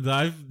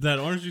that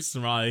orange juice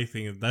and raw egg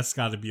thing? That's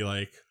got to be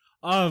like,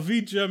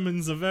 we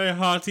Germans are very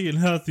hearty and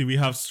healthy. We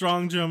have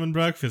strong German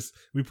breakfast.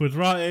 We put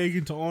raw egg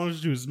into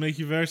orange juice, make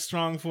you very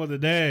strong for the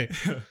day.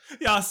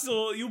 Yeah,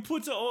 so you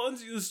put the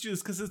orange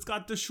juice because it's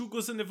got the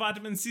sugars and the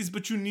vitamin C's,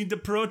 but you need the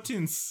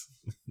proteins.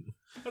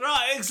 Raw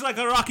eggs like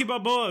a Rocky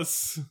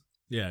Balboa's.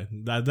 Yeah,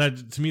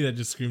 that to me that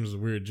just screams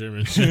weird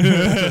German shit.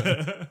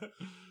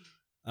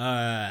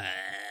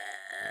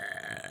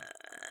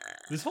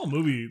 This whole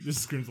movie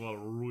screams a lot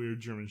of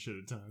weird German shit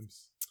at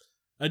times.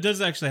 It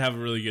does actually have a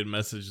really good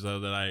message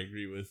though that I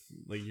agree with.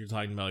 Like you're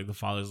talking about, like the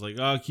father's like,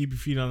 keep your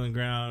feet on the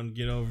ground,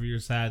 get over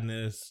your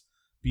sadness,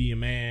 be a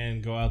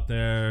man, go out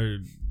there,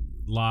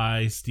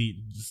 lie,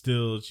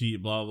 steal,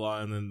 cheat, blah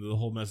blah, and then the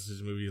whole message of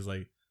the movie is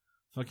like,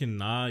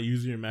 fucking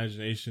use your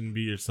imagination,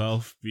 be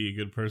yourself, be a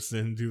good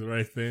person, do the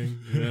right thing.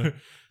 You know?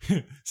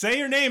 Say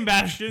your name,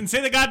 Bastian. Say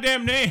the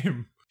goddamn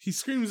name. He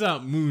screams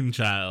out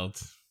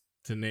Moonchild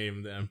to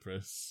name the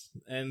Empress.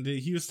 And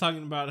he was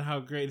talking about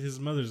how great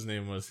his mother's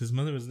name was. His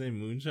mother was named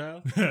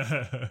Moonchild?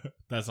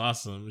 That's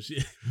awesome.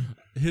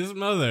 His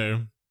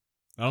mother,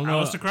 I don't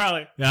know. Aleister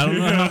Crowley. Yeah, I don't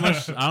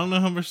know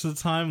how much the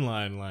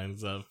timeline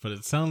lines up, but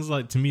it sounds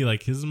like to me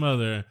like his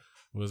mother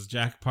was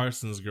Jack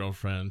Parsons'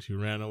 girlfriend who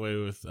ran away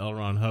with L.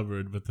 Ron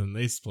Hubbard, but then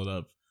they split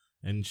up,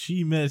 and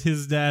she met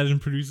his dad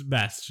and produced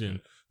Bastian,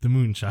 the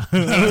Moonchild.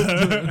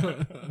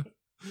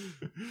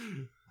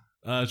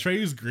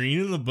 Trey's green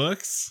in the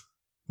books,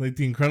 like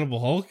the Incredible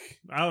Hulk.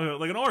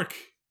 Like an orc.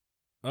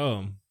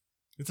 Oh,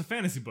 It's a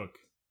fantasy book,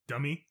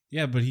 dummy.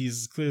 Yeah, but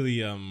he's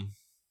clearly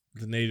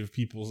the native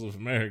peoples of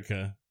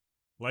America.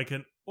 Like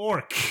an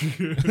orc.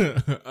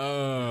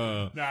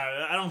 Oh. Nah,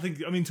 I don't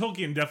think. I mean,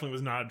 Tolkien definitely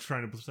was not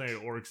trying to portray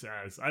orcs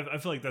as. I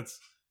feel like that's,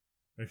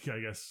 I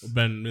guess,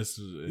 Ben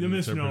the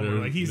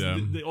misnomer. Like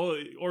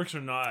the orcs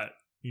are not,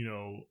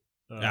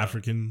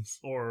 Africans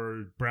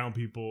or brown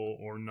people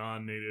or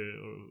non-native,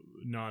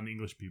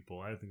 non-English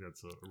people. I think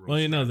that's a real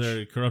well, stretch.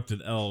 they're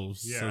corrupted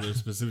elves, Yeah. so they're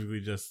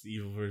specifically just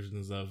evil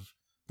versions of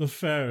the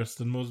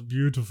fairest and most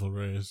beautiful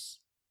race.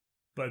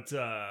 But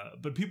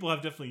people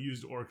have definitely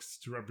used orcs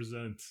to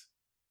represent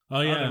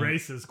other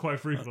races quite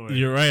frequently.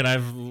 You're right.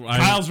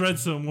 Kyle's read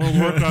some World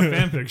of Warcraft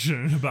fan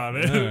fiction about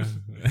it.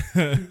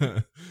 Yeah.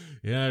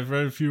 Yeah, I've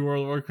read a few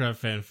World of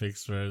Warcraft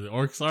fanfics where the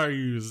orcs are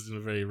used in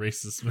a very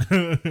racist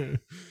manner.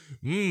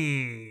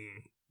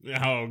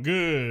 How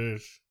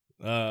good.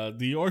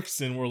 The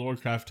orcs in World of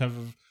Warcraft have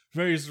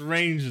various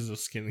ranges of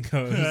skin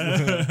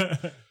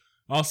colors.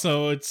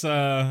 Also, it's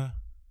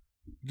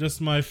just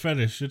my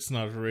fetish. It's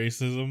not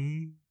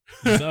racism.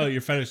 So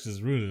your fetish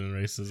is rooted in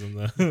racism,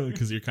 though,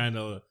 because you're kind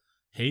of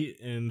hate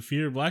and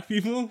fear black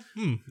people.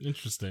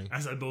 Interesting.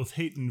 As I both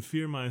hate and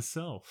fear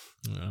myself.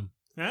 Yeah.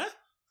 Huh?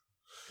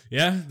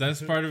 Yeah,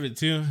 that's part of it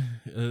too.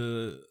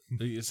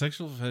 The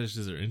sexual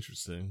fetishes are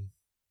interesting.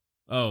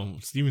 Oh,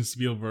 Steven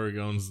Spielberg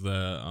owns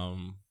the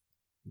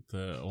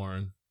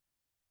Orin,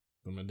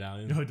 the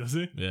medallion. Oh, does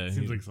he? Yeah,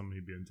 seems like something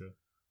he'd be into.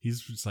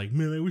 He's just like,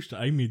 man, I wish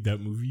I made that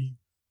movie.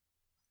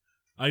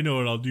 I know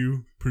what I'll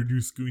do.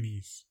 Produce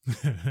Goonies.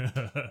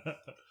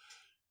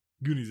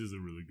 Goonies is a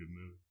really good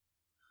movie.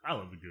 I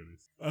love the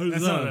Goonies.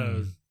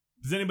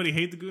 Does anybody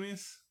hate the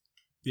Goonies?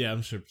 Yeah,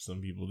 I'm sure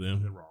some people do.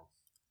 They're wrong.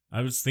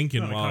 I was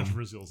thinking Not a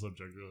controversial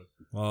subject, really.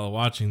 While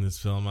watching this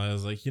film, I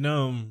was like,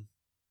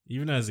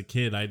 even as a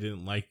kid, I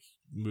didn't like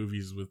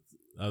movies with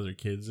other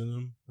kids in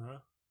them. Uh-huh.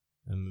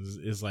 And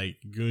it's like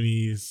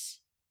Goonies,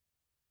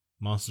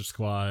 Monster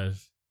Squad,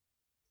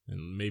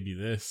 and maybe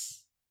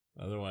this.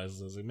 Otherwise,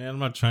 I was like, man, I'm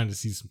not trying to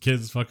see some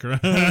kids fuck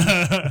around.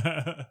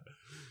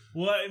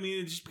 Well, I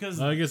mean, just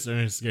because... I guess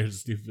they're scared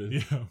stupid.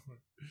 Yeah.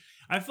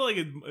 I feel like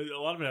a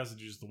lot of it has to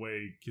do with just the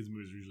way kids'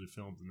 movies are usually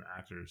filmed and the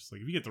actors. Like,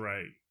 if you get the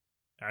right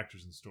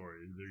actors and story,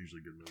 they're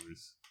usually good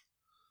movies.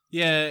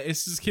 Yeah,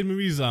 it's just kid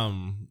movies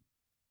aren't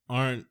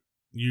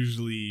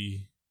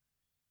usually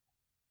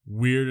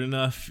weird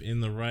enough in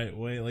the right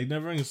way. Like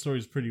Neverending Story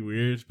is pretty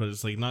weird, but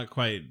it's like not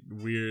quite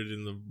weird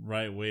in the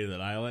right way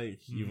that I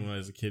like. Even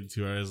as a kid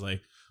too, I was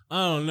like,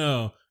 I don't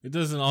know. It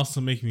doesn't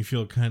also make me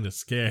feel kind of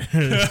scared.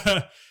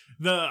 I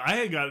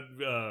had got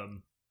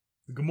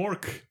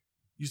Gamork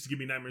used to give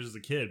me nightmares as a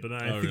kid, but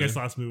I think I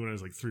saw this movie when I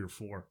was like 3 or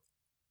 4.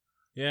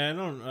 Yeah, I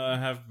don't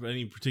have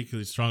any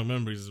particularly strong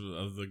memories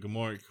of the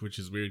Gamork, which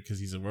is weird because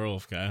he's a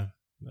werewolf guy.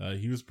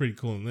 He was pretty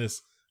cool in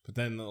this, but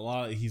then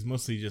he's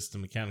mostly just a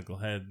mechanical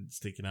head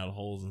sticking out of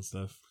holes and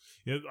stuff.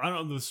 Yeah, I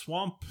don't know. The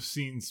swamp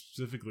scenes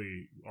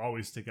specifically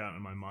always stick out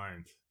in my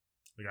mind.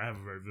 Like I have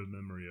a very vivid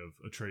memory of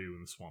Atreyu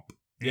in the swamp.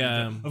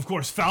 And, of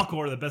course,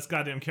 Falcor, the best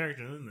goddamn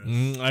character in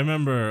this. I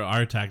remember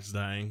Artax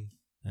dying.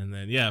 And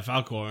then,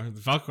 Falcor. The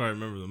Falcor I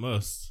remember the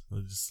most.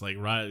 Just like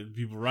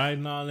people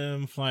riding on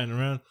him, flying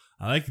around.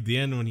 I like at the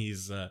end when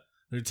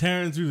they're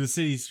tearing through the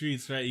city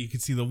streets, right? You can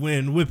see the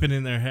wind whipping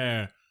in their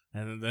hair.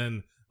 And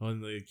then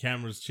when the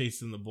camera's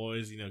chasing the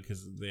boys,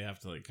 because they have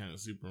to like kind of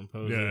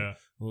superimpose a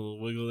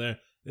little wiggle there.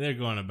 They're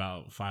going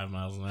about 5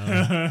 miles an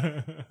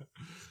hour.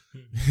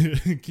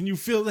 Can you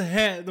feel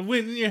the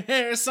wind in your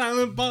hair,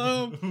 Silent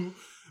Bob?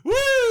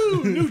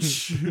 Woo!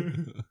 Nooch!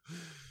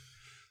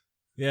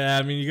 Yeah,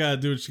 I mean, you gotta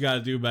do what you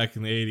gotta do back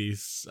in the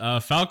 80s.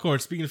 Falcor,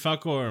 speaking of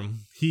Falcor,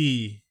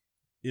 he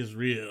is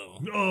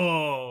real.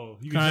 Oh,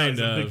 you can tell he's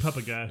a big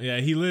puppet guy. Yeah,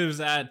 he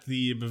lives at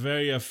the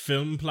Bavaria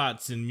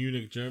Filmplatz in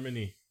Munich,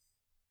 Germany.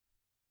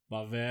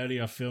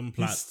 Bavaria Filmplatz.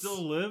 He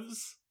still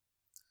lives?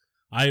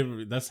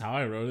 That's how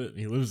I wrote it.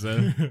 He lives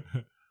there.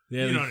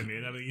 Yeah, you know what I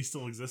mean? I mean, he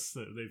still exists.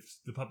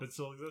 The puppet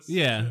still exists?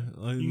 Yeah.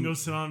 You can go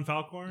sit on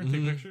Falcor and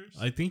take pictures?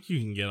 I think you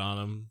can get on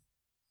him.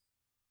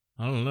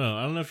 I don't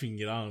know if you can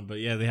get on him, but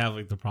yeah, they have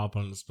like the prop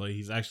on display.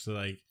 He's actually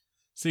like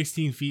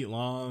 16 feet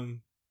long.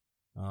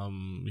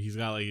 He's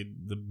got like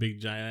the big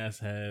giant ass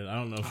head. I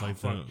don't know if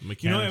the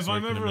mechanics. If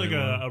I'm ever like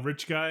a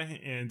rich guy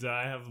and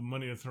I have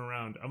money to throw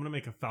around, I'm gonna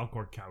make a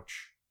Falcor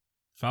couch.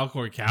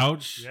 Falcor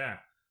couch? Yeah.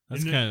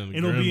 That's kind of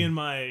it'll be in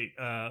my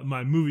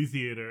my movie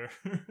theater.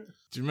 Do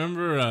you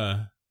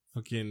remember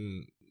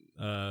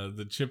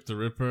the Chip the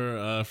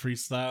Ripper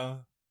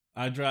freestyle?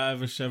 I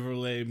drive a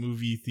Chevrolet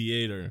movie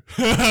theater.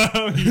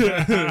 Oh,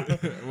 yeah.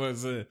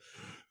 Was it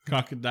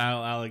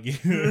crocodile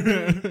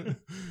alligator?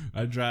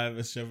 I drive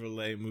a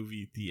Chevrolet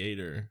movie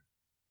theater.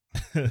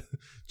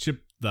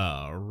 Chip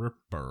the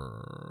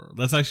Ripper.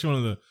 That's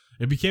actually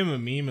it became a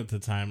meme at the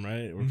time,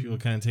 right? Where people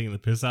kind of taking the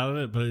piss out of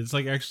it, but it's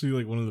like actually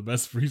like one of the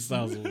best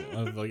freestyles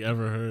I've like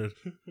ever heard.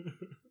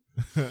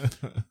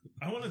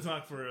 I want to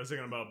talk for a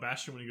second about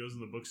Bastion when he goes in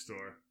the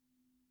bookstore.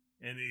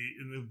 And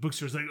the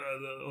bookstore's like,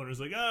 the owner's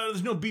like, oh,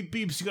 there's no beep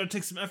beeps. You got to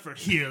take some effort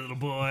here, little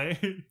boy.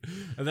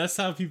 And that's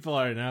how people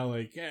are now,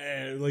 like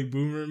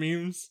boomer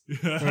memes.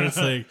 Where it's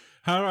like,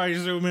 how do I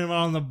zoom in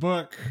on the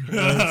book? And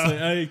it's like,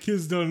 hey,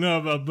 kids don't know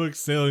about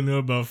books. They only know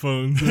about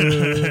phones.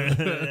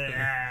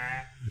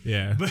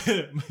 Yeah. But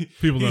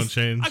people don't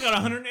change. I got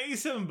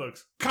 187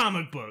 books.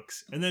 Comic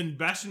books. And then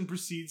Bastian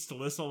proceeds to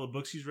list all the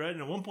books he's read.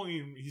 And at one point,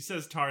 he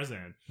says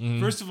Tarzan.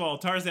 First of all,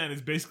 Tarzan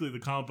is basically the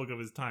comic book of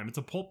his time. It's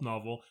a pulp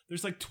novel.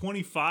 There's like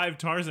 25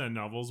 Tarzan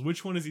novels.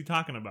 Which one is he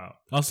talking about?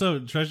 Also,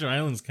 Treasure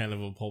Island's kind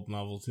of a pulp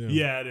novel, too.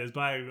 Yeah, it is.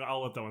 But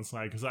I'll let that one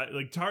slide. Because I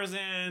like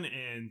Tarzan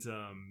and...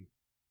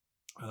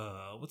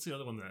 what's the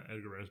other one that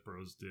Edgar Rice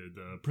Burroughs did?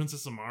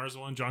 Princess of Mars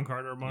one? John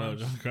Carter of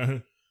Mars? Oh, John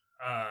Carter.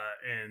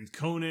 And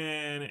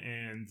Conan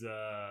and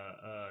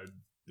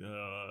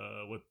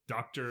what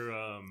Dr.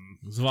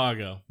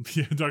 Zvago.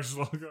 Yeah, Dr.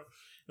 Zvago.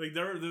 Like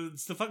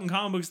it's the fucking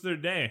comic books of their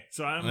day.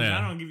 So I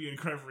don't give you any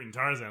credit for reading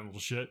Tarzan, little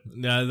shit.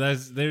 Yeah,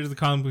 there's the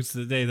comic books of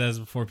the day. That's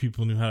before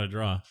people knew how to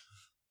draw.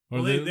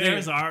 Well,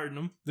 there's art in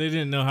them. They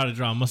didn't know how to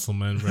draw muscle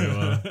men very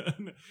well.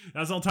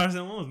 That's all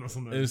Tarzan was,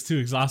 muscle men. It was too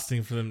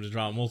exhausting for them to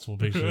draw multiple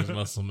pictures of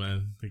muscle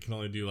men. They can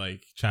only do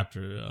like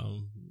chapter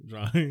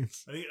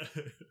drawings.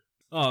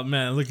 Oh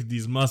man, look at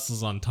these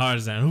muscles on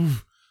Tarzan.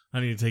 Oof, I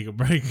need to take a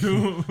break.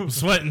 I'm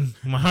sweating.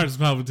 My heart's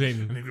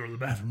palpitating. I need to go to the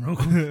bathroom real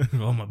quick.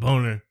 Oh, my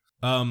boner.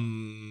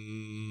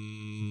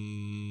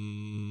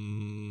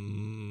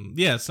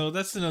 Yeah, so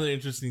that's another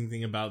interesting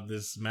thing about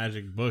this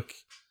magic book.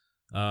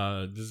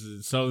 So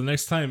the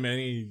next time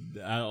any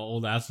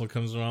old asshole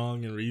comes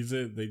along and reads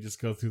it, they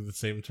just go through the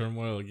same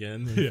turmoil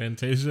again in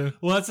Fantasia.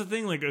 Well, that's the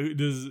thing. Like,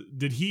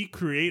 did he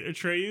create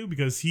Atreyu?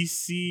 Because he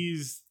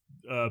sees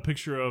a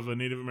picture of a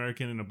Native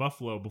American and a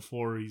buffalo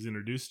before he's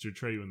introduced to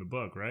Atreyu in the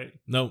book, right?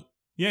 Nope.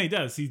 Yeah, he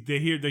does.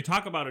 They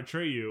talk about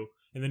Atreyu,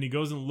 and then he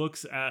goes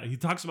and he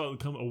talks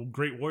about a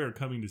great warrior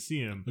coming to see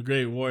him. A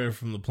great warrior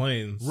from the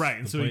plains. Right,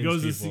 and so he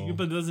goes to see,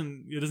 but it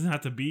doesn't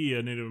have to be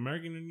a Native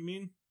American, you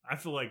mean? I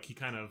feel like he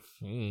kind of...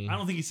 I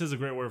don't think he says a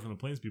great warrior from the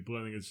plains people.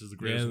 I think it's just the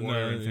greatest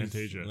warrior in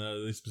Fantasia.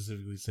 No, they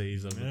specifically say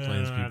he's of the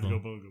plains people. I have to go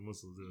back and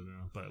listen to it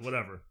now. But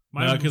whatever.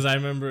 No, because I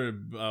remember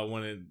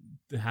when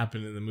it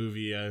happened in the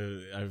movie,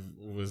 I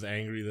was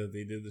angry that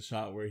they did the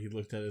shot where he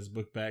looked at his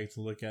book bag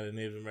to look at a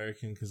Native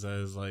American, because I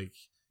was like,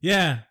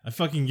 yeah, I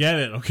fucking get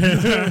it,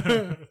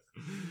 okay?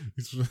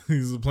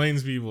 He's the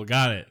plains people,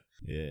 got it.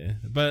 Yeah.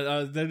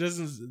 But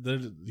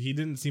he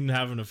didn't seem to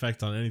have an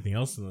effect on anything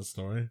else in the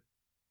story.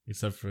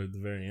 Except for the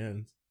very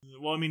end.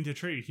 Well, I mean,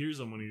 Atreyu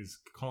hears him when he's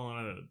calling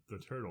out the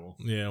turtle.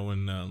 Yeah,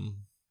 when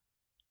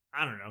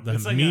I don't know.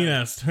 That like mean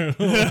ass turtle.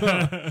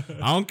 I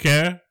don't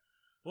care.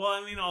 Well,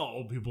 I mean, all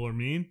old people are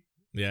mean.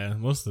 Yeah,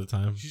 most of the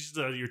time. She's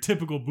your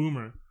typical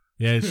boomer.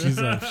 Yeah, she's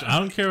I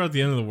don't care about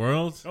the end of the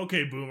world.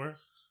 Okay, boomer.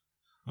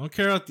 I don't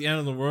care about the end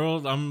of the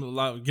world.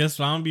 Guess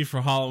what I'm gonna be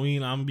for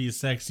Halloween? I'm gonna be a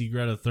sexy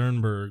Greta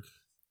Thunberg.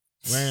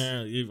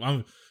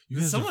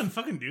 Did someone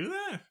fucking do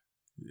that?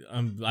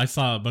 I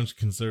saw a bunch of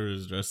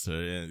conservatives dressed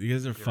her. Yeah, you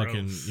guys are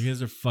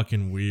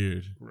fucking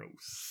weird.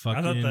 Gross. Fucking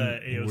I thought the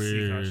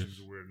AOC costumes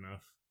were weird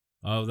enough.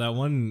 Oh, that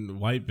one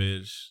white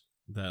bitch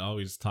that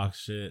always talks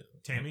shit.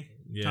 Tammy?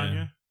 Yeah.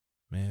 Tanya?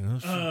 Man,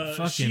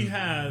 she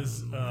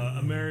has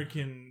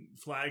American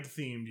flag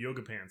themed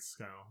yoga pants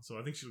style, so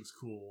I think she looks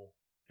cool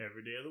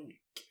every day of the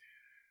week.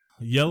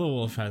 Yellow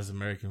Wolf has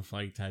American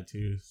flag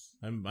tattoos.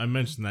 I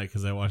mentioned that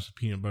because I watched the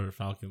Peanut Butter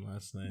Falcon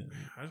last night.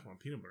 I just want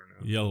peanut butter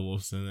now. Yellow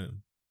Wolf's in it.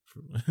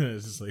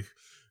 It's just like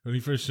when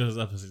he first shows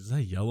up, I was like, is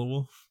that Yellow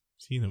Wolf?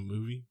 Is he in a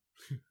movie?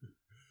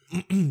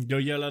 Yo,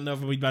 Yellow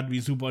Wolf, we about to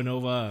be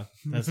supernova.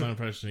 That's my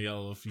impression of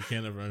Yellow Wolf. You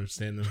can't ever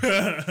understand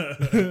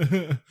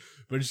them.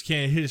 But just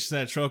can't hitch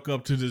that truck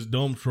up to this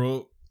dome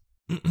truck.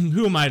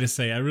 Who am I to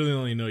say? I really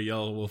only know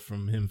Yellow Wolf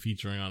from him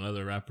featuring on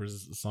other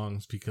rappers'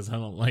 songs because I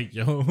don't like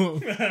Yellow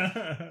Wolf.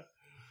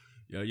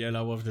 Yo,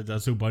 Yellow Wolf, the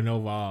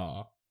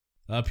supernova.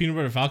 Peanut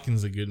Butter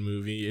Falcon's a good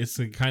movie. It's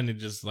a kind of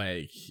just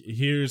like,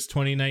 here's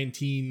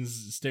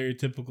 2019's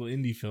stereotypical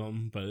indie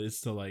film, but it's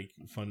still like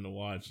fun to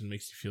watch and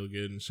makes you feel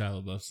good, and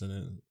Shia LaBeouf's in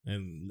it,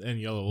 and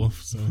Yellow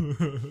Wolf, so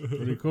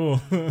pretty cool.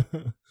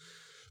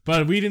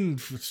 But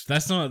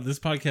this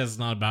podcast is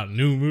not about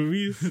new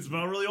movies. It's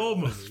about really old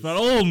movies. It's about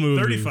old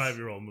movies.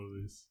 35-year-old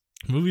movies.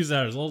 Movies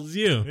that are as old as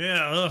you.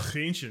 Yeah,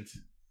 ancient.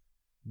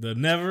 The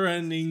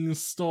Neverending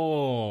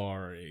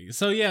Story.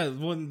 So yeah,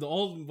 when the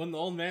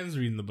old man's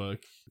reading the book,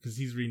 because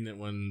he's reading it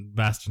when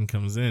Bastian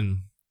comes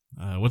in.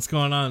 What's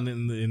going on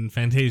in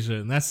Fantasia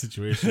in that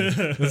situation?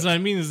 That's what I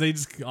mean, is they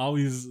just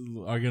always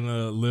are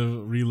gonna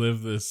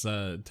relive this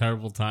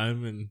terrible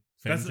time in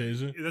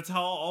Fantasia. That's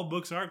how all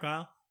books are,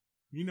 Kyle.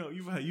 You know,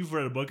 you've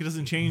read a book. It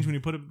doesn't change when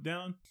you put it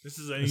down. This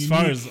is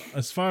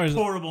as far as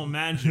horrible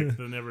magic.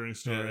 The Neverending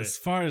Story. Yeah, as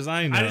far as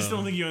I know, I just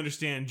don't think you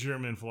understand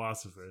German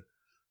philosophy.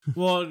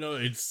 Well, no,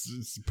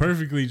 it's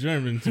perfectly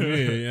German to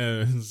me.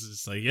 Yeah, it's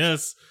just like,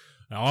 yes,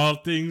 all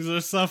things are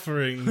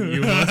suffering.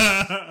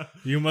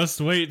 You must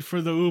wait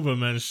for the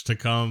Ubermensch to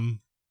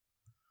come.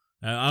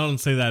 And I don't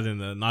say that in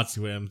the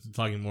Nazi way. I'm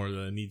talking more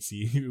the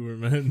Nazi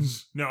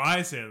revenge. No,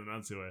 I say it in the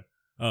Nazi way.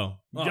 Oh.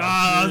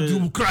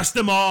 To crush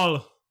them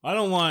all. I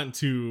don't want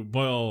to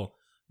boil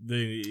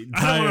the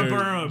I don't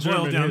entire want to boil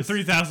German down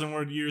history,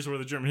 3,000 years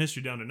worth of German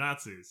history down to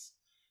Nazis.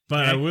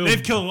 but I will.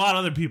 They've killed a lot of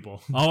other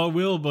people. I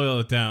will boil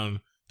it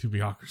down to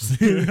bureaucracy.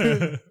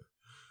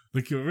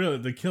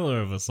 The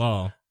killer of us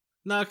all.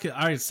 No, okay,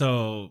 all right.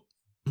 So,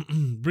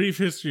 brief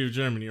history of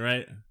Germany,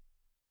 right?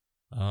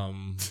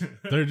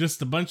 They're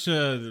just a bunch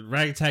of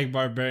ragtag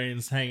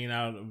barbarians hanging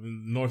out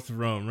north of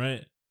Rome,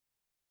 right?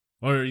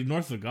 Or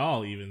north of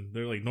Gaul, even.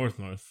 They're like north.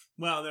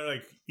 Well, they're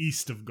like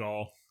east of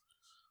Gaul.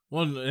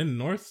 Well, in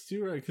north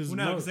too, right? Because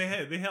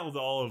They held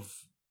all of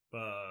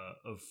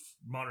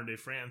modern day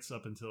France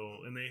up until,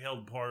 and they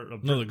held part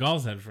of. No, the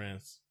Gauls had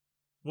France.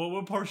 Well,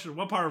 what part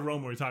of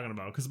Rome were we talking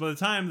about? Because by the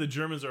time the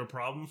Germans are a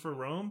problem for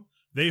Rome,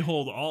 they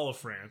hold all of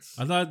France.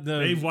 I thought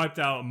they've wiped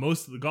out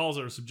most of the Gauls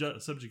are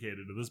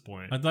subjugated at this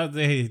point. I thought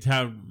they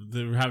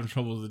were having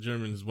trouble with the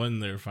Germans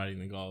when they were fighting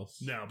the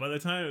Gauls. No, by the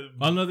time.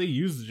 Oh no, they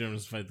used the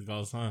Germans to fight the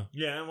Gauls, huh?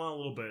 Yeah, well, a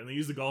little bit, and they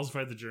used the Gauls to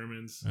fight the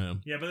Germans.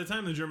 Yeah, by the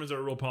time the Germans are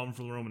a real problem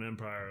for the Roman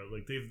Empire,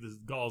 like the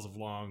Gauls have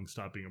long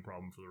stopped being a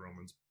problem for the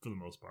Romans for the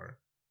most part.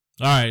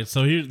 All right,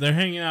 so here they're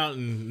hanging out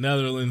in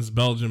Netherlands,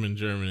 Belgium, and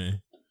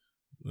Germany.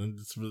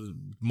 It's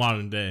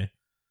modern day,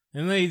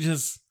 and they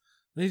just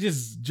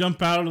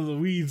jump out of the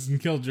weeds and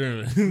kill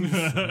Germans.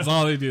 That's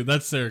all they do.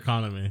 That's their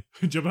economy.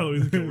 Jump out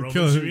of the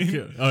weeds and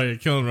kill Romans.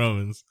 Killing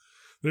Romans.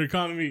 Their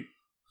economy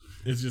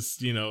is just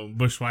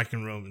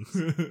bushwhacking Romans.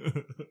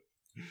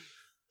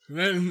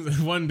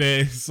 Then one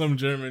day, some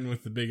German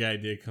with the big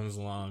idea comes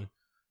along,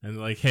 and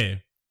they're like,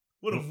 "Hey,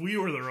 what if we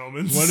were the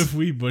Romans? What if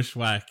we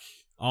bushwhack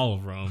all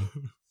of Rome?"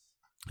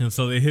 And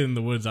so they hid in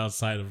the woods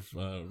outside of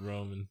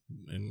Rome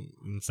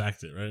and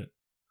sacked it, right?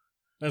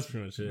 That's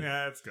pretty much it.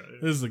 Yeah, that's good.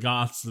 This is the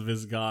Goths, the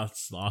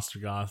Visigoths, the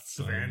Ostrogoths.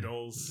 The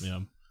Vandals.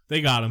 Yeah.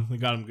 They got them. They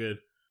got them good.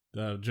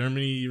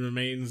 Germany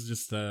remains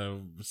just a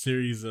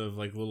series of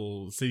like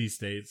little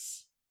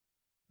city-states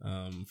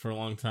for a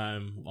long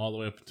time, all the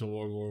way up until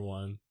World War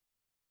One.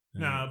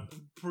 Nah,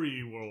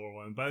 pre-World War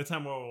One. By the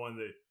time World War One,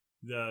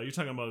 you're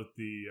talking about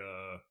the...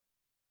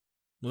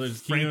 well,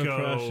 there's Franco, Kingdom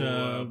of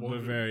Prussia,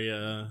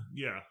 Bavaria.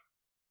 Yeah.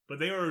 But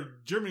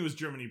Germany was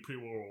Germany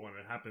pre-World War One.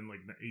 It happened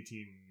like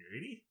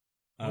 1880?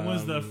 When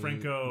was the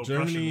Franco-Prussian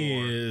War?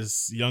 Germany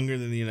is younger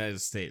than the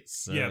United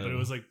States. Yeah, but it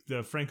was like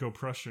the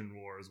Franco-Prussian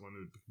War is when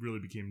it really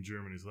became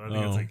Germany. So I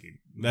think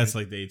that's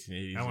like the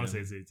 1880s. I want to say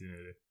it's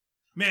 1880.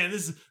 Man,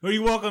 are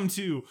you welcome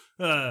to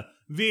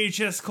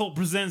VHS Cult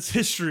Presents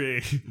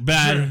History.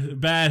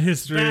 Bad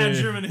history. Bad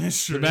German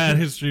history. The bad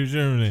history of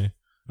Germany.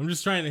 I'm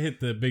just trying to hit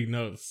the big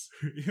notes.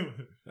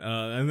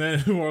 And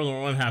then World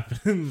War One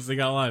happens. They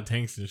got a lot of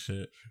tanks and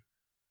shit.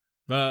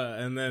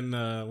 And then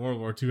World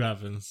War II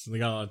happens. They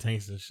got a lot of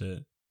tanks and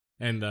shit.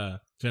 And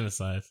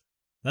genocide.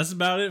 That's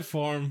about it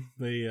for them.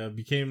 They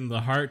became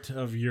the heart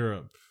of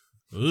Europe.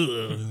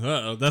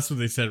 That's what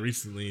they said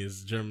recently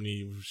is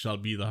Germany shall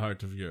be the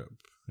heart of Europe.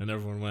 And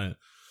everyone went,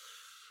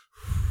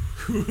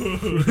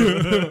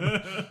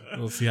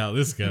 we'll see how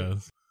this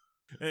goes.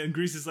 And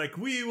Greece is like,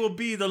 we will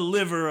be the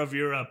liver of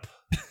Europe.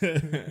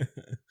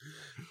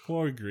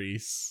 Poor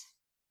Greece.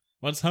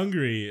 What's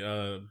Hungary?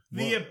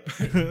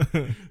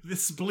 The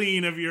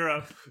spleen of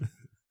Europe.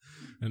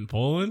 And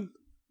Poland?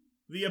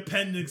 The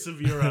appendix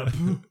of Europe.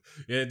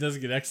 Yeah, it does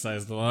get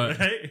excised a lot.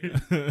 Right?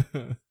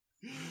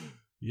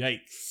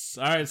 Yikes.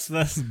 Alright, so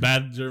that's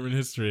bad German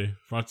history.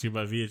 Brought to you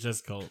by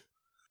VHS Cult.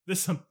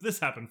 This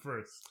happened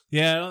first.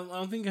 Yeah, I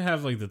don't think I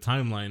have like the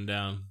timeline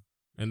down.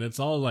 And it's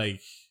all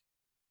like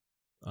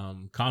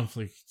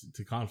conflict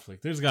to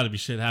conflict. There's got to be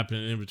shit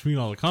happening in between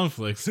all the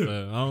conflicts, but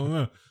I don't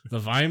know. The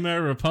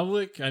Weimar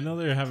Republic, I know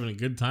they were having a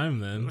good time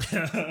then.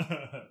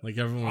 Like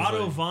everyone was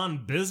Otto like,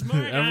 von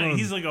Bismarck?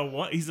 He's like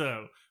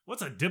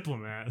what's a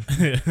diplomat?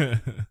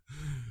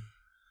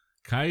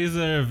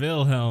 Kaiser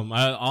Wilhelm.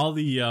 All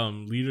the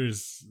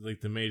leaders,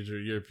 like the major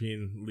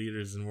European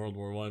leaders in World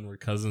War One, were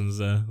cousins.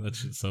 That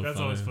shit's so That's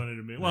funny. always funny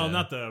to me. Well,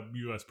 not the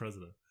U.S.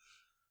 president.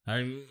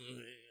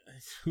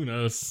 Who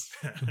knows?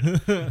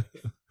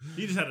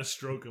 He just had a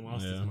stroke and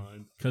lost his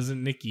mind.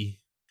 Cousin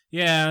Nicky.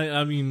 Yeah,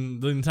 I mean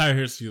the entire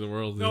history of the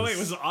world. No, wait,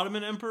 was the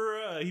Ottoman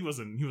Emperor? He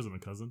wasn't a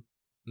cousin.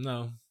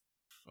 No,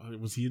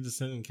 was he a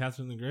descendant of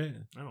Catherine the Great?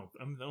 I don't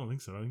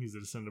think so. I think he's a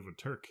descendant of a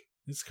Turk.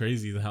 It's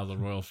crazy how the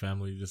royal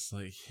family just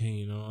like, hey,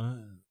 you know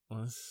what?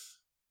 Let's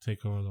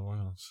take over the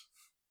world.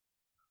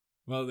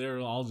 Well, they were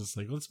all just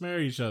like, let's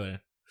marry each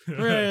other.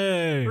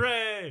 Hooray!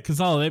 Hooray!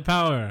 Consolidate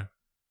power.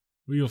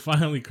 We will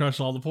finally crush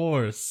all the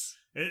pores.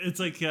 It's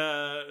like in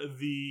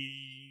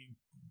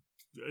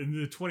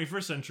the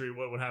 21st century,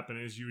 what would happen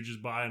is you would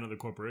just buy another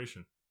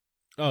corporation.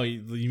 Oh,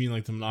 you mean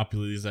like the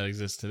monopolies that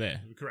exist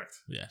today?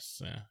 Correct.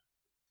 Yes, yeah.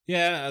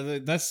 Yeah,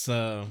 that's,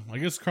 I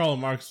guess Karl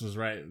Marx was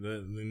right.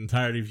 The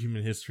entirety of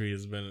human history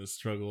has been a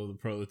struggle of the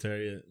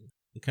proletariat.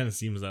 It kind of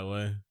seems that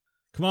way.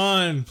 Come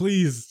on,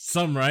 please,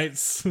 some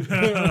rights.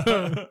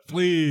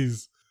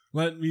 Please,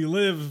 let me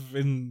live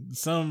in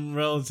some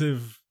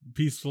relative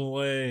peaceful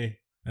way.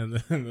 And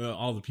then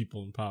all the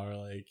people in power are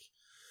like,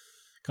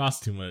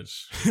 costs too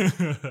much.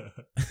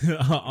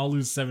 I'll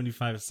lose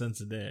 75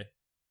 cents a day.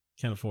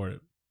 Can't afford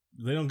it.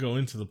 They don't go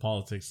into the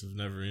politics of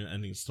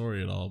Neverending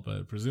Story at all,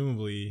 but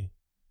presumably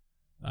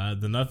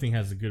the Nothing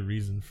has a good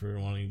reason for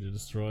wanting to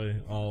destroy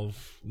all of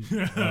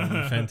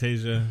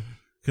Fantasia.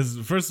 Because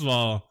first of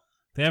all,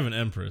 they have an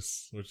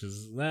empress, which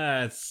is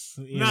that's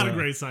not a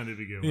great sign to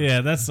begin with. Yeah,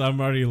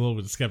 I'm already a little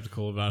bit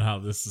skeptical about how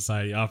this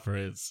society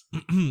operates.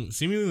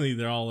 Seemingly,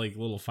 there all like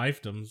little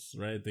fiefdoms,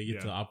 right? They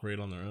get to operate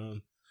on their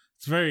own.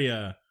 It's very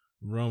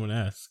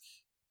Romanesque.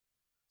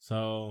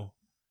 So,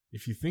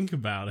 if you think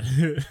about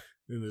it,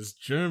 in this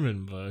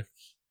German book,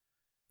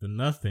 the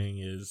Nothing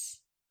is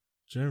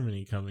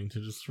Germany coming to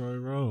destroy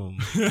Rome.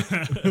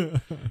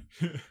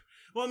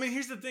 Well, I mean,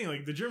 here's the thing.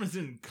 Like, the Germans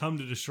didn't come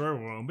to destroy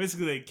Rome.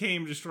 Basically, they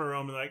came to destroy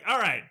Rome and like, all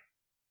right,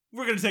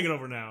 we're going to take it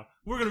over now.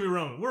 We're going to be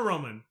Roman. We're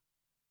Roman.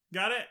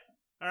 Got it?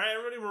 All right,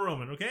 everybody, we're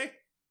Roman, okay?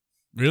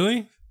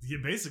 Really? Yeah,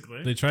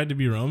 basically. They tried to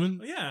be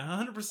Roman?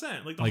 Yeah,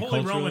 100%. Like, the Like Holy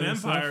Roman culturally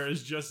Empire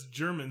is just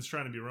Germans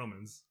trying to be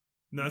Romans.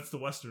 No, that's the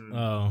Western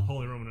Oh.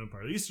 Holy Roman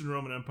Empire. The Eastern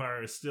Roman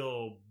Empire is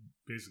still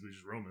basically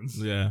just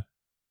Romans. Yeah.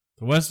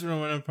 The Western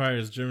Roman Empire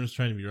is Germans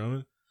trying to be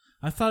Roman?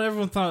 I thought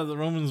everyone thought the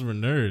Romans were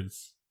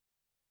nerds.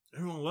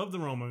 Everyone loved the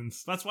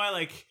Romans. That's why,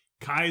 like,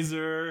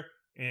 Kaiser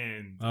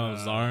and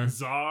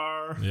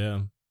Tsar. Yeah.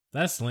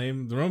 That's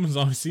lame. The Romans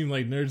always seem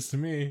like nerds to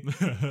me.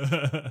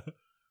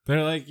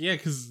 They're like, yeah,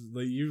 because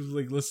like you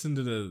like listen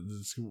to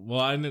the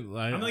well, I'm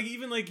like,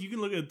 even like you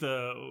can look at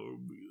the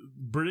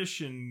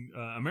British and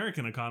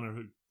American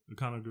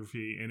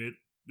iconography, and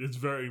it's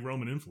very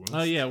Roman influence.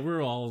 Oh yeah,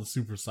 we're all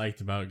super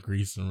psyched about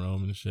Greece and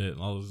Rome and shit, and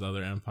all those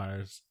other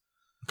empires,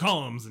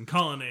 columns and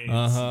colonnades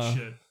and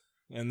shit.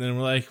 And then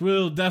we're like,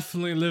 we'll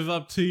definitely live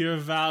up to your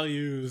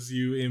values,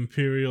 you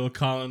imperial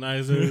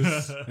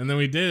colonizers. And then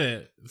we did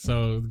it.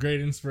 So great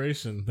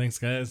inspiration. Thanks,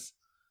 guys.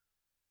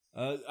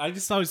 I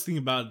just always think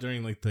about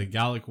during like the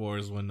Gallic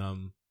Wars when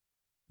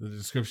the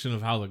description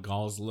of how the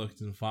Gauls looked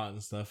and fought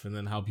and stuff, and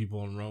then how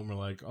people in Rome were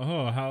like,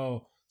 oh,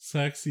 how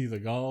sexy the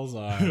Gauls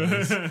are.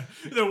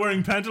 They're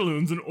wearing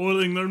pantaloons and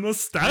oiling their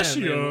mustachios.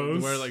 Yeah, they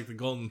wear like the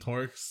golden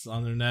torques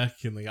on their neck,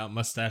 and they got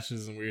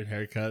mustaches and weird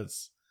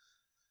haircuts.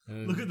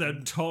 And look at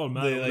that tall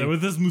man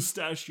with his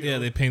mustachio. Yeah,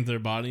 they paint their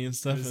body and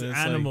stuff. There's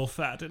animal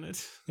fat in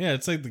it. Yeah,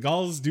 it's like the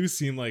Gauls do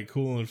seem like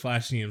cool and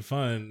flashy and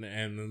fun,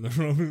 and then the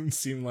Romans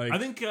seem like, I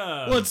think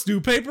let's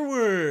do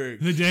paperwork.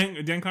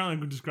 The Dan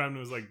Carlin described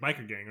them as like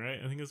biker gang, right?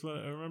 I think that's what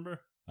I remember.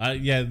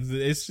 Yeah,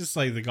 it's just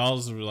like the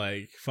Gauls were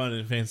like fun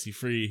and fancy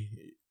free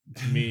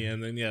to me,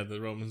 and then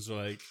the Romans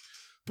were like,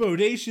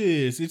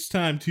 bodacious, it's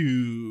time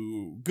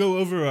to go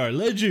over our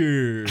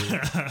ledger.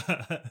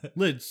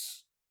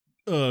 Let's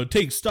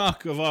take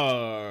stock of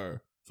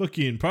our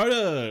fucking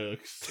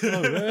products.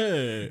 All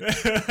right.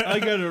 I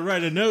gotta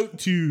write a note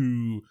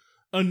to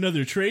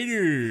another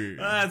trader.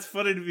 That's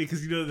funny to me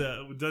because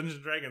with Dungeons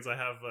and Dragons I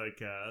have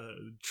like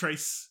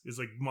Trace is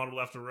like modeled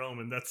after Rome,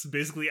 and that's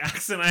basically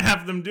accent I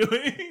have them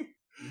doing.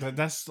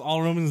 That's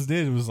all Romans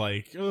did. It was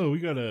like, oh, we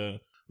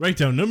gotta write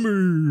down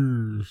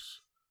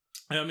numbers.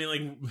 I mean,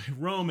 like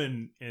Rome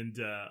and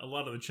a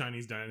lot of the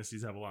Chinese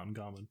dynasties have a lot in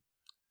common.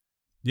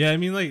 Yeah, I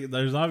mean, like,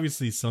 there's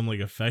obviously some, like,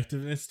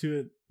 effectiveness to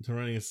it, to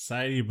running a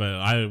society, but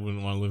I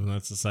wouldn't want to live in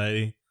that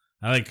society.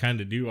 I, like,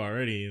 kind of do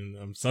already, and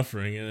I'm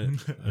suffering in it.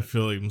 I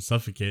feel like I'm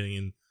suffocating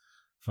in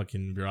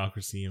fucking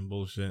bureaucracy and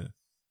bullshit.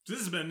 This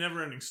has been a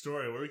never-ending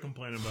story where we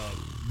complain about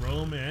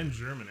Rome and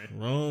Germany.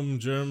 Rome,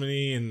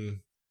 Germany, and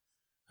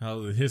how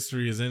the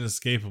history is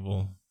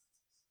inescapable.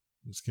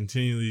 Just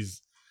continually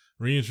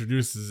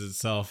reintroduces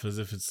itself as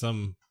if it's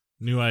some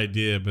new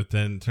idea, but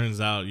then turns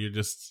out you're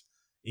just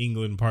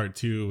England Part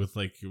 2 with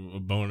like a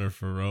boner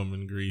for Rome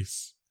and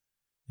Greece,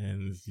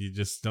 and you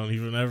just don't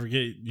even ever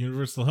get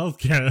universal health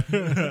care.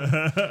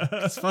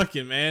 It's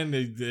fucking, man,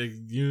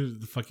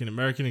 the fucking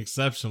American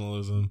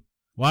exceptionalism.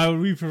 Why would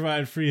we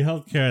provide free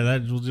health care?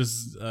 That will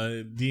just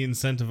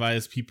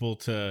de-incentivize people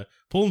to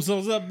pull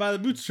themselves up by the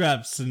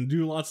bootstraps and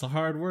do lots of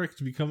hard work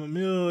to become a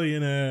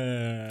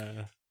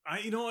millionaire.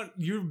 You know what?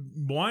 You're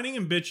whining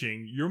and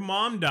bitching. Your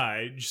mom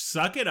died. Just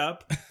suck it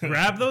up.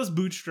 Grab those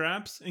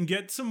bootstraps and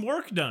get some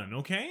work done,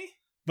 okay?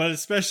 But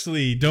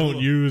especially don't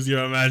use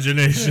your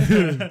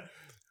imagination.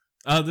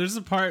 There's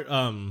a part.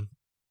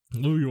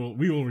 We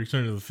will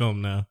return to the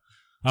film now.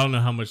 I don't know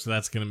how much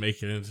that's gonna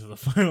make it into the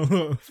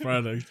final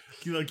product.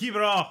 Keep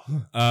it all.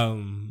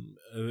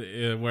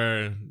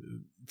 Where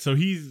so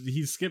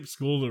he skipped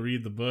school to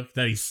read the book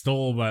that he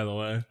stole, by the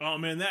way. Oh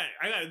man,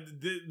 I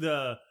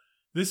got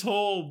this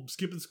whole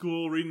skipping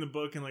school, reading the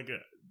book, and like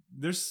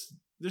there's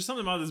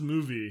something about this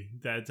movie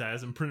that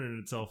has imprinted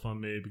itself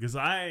on me because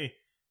I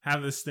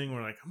have this thing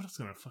where like I'm just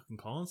gonna fucking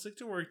call in sick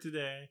to work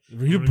today.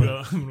 Read a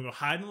book. I'm gonna go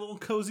hide in a little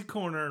cozy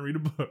corner and read a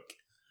book.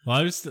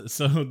 Well,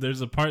 so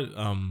there's a part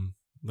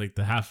like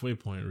the halfway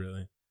point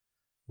really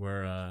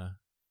where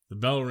the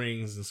bell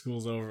rings and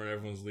school's over and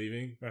everyone's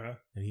leaving,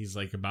 and he's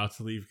like about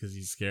to leave because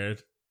he's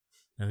scared,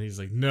 and he's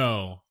like,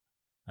 no,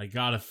 I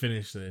gotta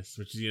finish this,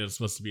 which is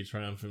supposed to be a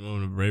triumphant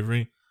moment of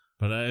bravery.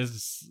 But I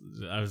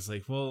was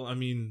like, well, I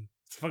mean,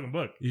 It's a fucking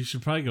book. you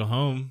should probably go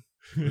home.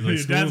 Like, Your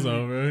school's dad's-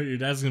 over. Your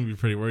dad's gonna be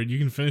pretty worried. You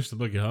can finish the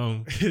book at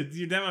home.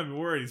 Your dad might be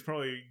worried. He's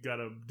probably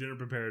got a dinner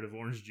prepared of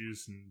orange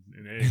juice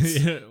and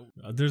eggs. Yeah,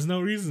 there's no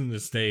reason to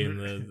stay in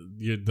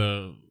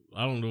the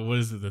I don't know, what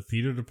is it, the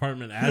theater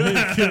department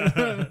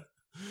attic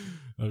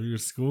of your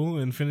school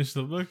and finish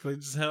the book. Like,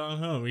 just head on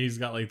home. He's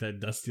got like that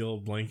dusty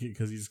old blanket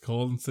because he's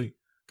cold, and it's like,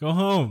 go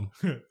home,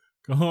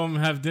 go home,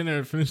 have dinner,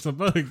 and finish the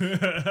book.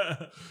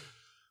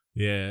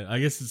 Yeah, I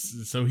guess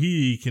it's so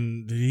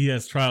he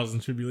has trials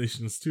and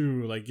tribulations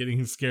too, like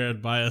getting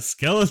scared by a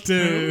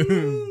skeleton.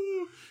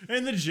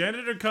 And the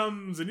janitor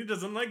comes and he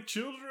doesn't like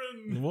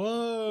children.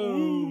 Whoa!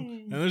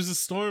 Ooh. And there's a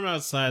storm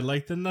outside,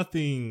 like the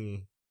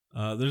nothing.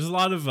 There's a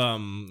lot of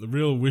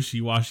real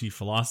wishy-washy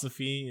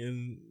philosophy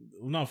and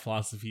not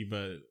philosophy,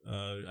 but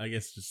I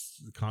guess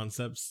just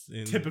concepts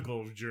in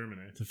Typical of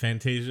Germany. to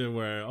Fantasia,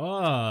 where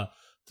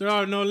there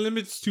are no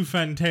limits to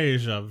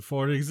Fantasia,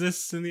 for it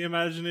exists in the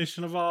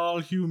imagination of all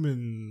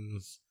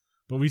humans.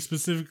 But we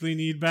specifically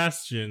need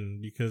Bastion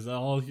because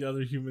all the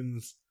other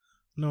humans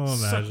no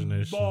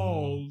imagination. Suck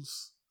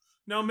balls.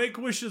 Now make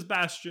wishes,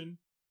 Bastion.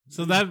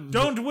 So that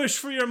Don't wish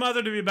for your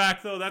mother to be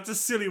back, though. That's a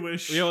silly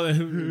wish.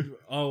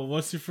 Oh,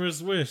 what's your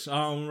first wish?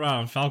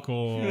 Ron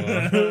Falco.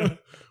 What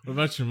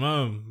about your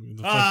mom?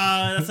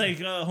 That's like,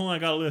 hold on, I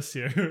got a list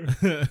here.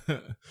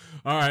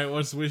 All right,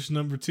 what's wish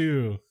number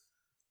 2?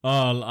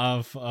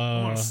 I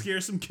want to scare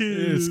some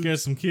kids. Scare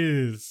some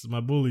kids, my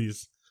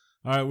bullies.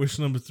 All right, wish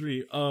number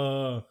 3.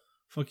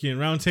 Fucking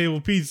round table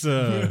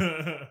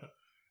pizza.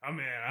 Oh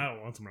man, I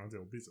don't want some round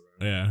table pizza.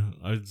 Right? Yeah,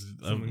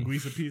 Some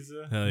linguiça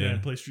pizza. Hell yeah.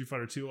 Play Street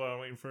Fighter 2 while I'm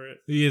waiting for it.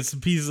 You get some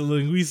pizza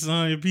linguiça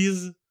on your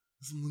pizza.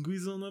 Some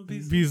linguiça on that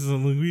pizza. Pizza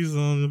linguiça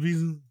on the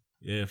pizza.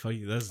 Yeah, fuck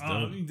you. That's dope.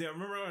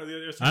 Remember the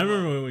other time? I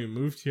remember when we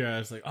moved here, I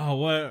was like, oh,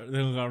 what? They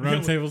got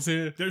round tables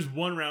here? There's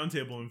one round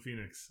table in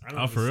Phoenix. I don't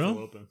know Oh, if for it's real?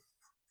 still open.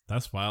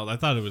 That's wild. I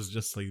thought it was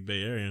just like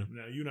Bay Area.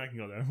 No, you and I can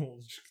go there.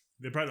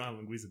 They probably don't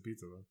have linguiça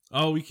pizza though.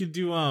 Oh, we could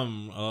do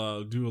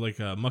like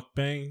a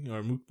mukbang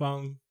or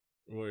mukbang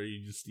where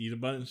you just eat a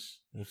bunch.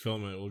 We'll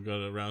film it. We'll go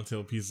to Round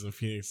Table Pizza in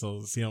Phoenix.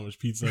 So see how much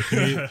pizza I can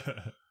eat.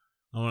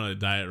 I'm on a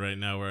diet right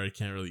now where I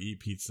can't really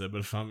eat pizza, but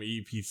if I'm gonna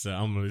eat pizza,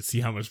 I'm gonna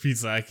see how much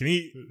pizza I can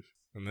eat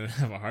and then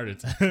have a heart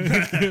attack.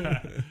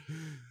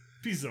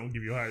 Pizza don't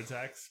give you heart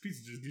attacks.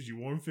 Pizza just gives you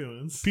warm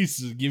feelings.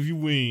 Pizza give you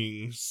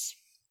wings.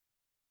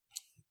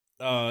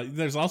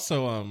 There's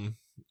also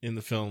in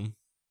the film,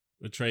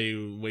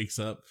 Atreyu wakes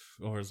up,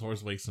 or his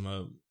horse wakes him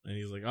up, and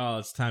he's like, "Oh,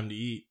 it's time to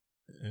eat."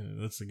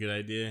 And that's a good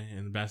idea.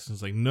 And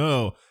Bastion's like,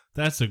 "No,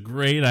 that's a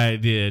great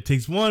idea."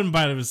 Takes one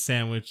bite of his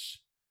sandwich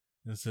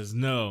and says,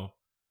 "No,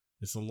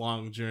 it's a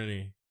long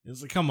journey."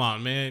 It's like, come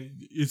on, man.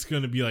 It's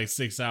going to be like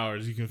 6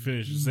 hours. You can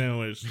finish your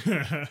sandwich.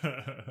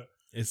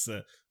 It's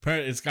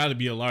got to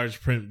be a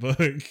large print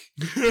book.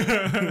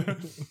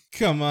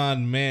 Come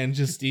on, man.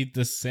 Just eat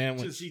the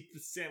sandwich. Just eat the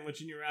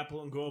sandwich and your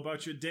apple and go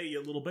about your day,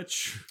 you little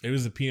bitch. It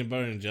was a peanut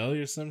butter and jelly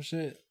or some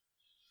shit.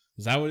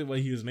 Was that what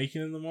he was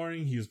making in the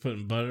morning? He was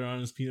putting butter on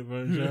his peanut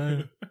butter and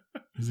jelly?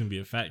 He's going to be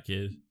a fat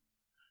kid.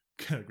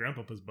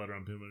 Grandpa puts butter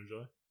on peanut butter and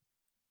jelly.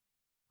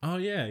 Oh,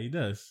 yeah, he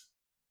does.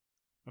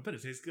 I bet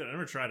it tastes good. I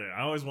never tried it.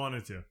 I always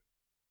wanted to.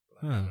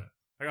 Huh.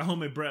 I got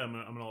homemade bread. I'm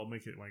gonna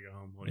make it when I get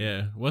home.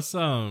 Yeah. What's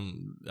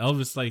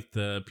Elvis like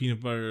the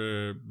peanut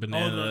butter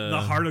banana? Oh,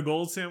 the heart of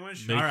gold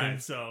sandwich. Bacon? All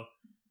right, so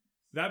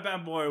that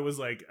bad boy was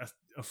like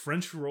a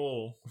French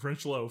roll, a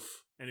French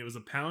loaf, and it was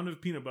a pound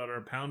of peanut butter,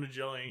 a pound of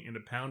jelly, and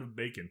a pound of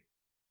bacon.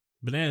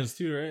 Bananas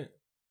too, right?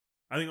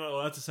 I think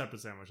that's a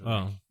separate sandwich.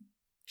 Oh,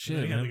 shit!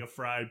 They had Man. like a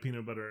fried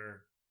peanut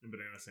butter and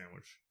banana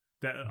sandwich.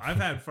 That I've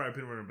had fried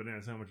peanut butter and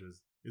banana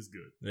sandwiches. It's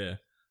good. Yeah,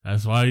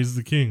 that's why he's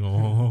the king.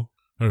 Oh.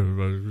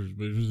 Everybody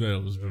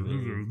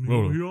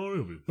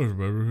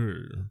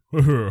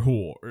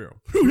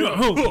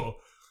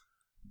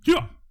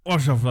yeah,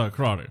 watch out for that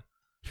karate.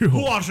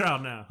 Watch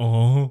out now.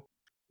 Oh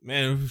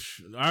man!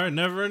 All right,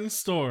 Neverending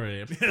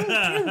Story.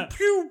 Pew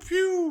pew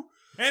pew.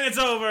 And it's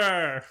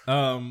over.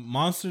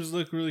 Monsters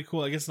look really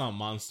cool. I guess not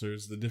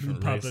monsters. The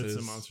different puppets races.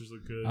 and monsters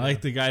look good. I like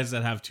the guys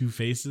that have 2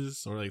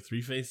 faces or like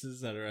 3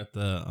 faces that are at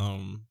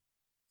the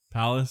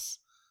palace.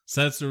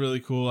 Sets are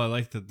really cool. I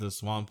like that the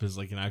swamp is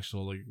like an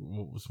actual like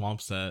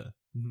swamp set.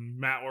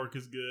 Mat work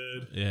is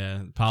good.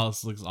 Yeah,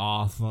 palace looks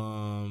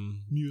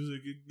awesome.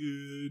 Music is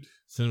good.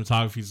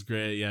 Cinematography's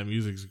great. Yeah,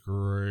 music's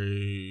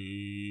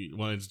great.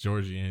 Well, it's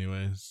Georgie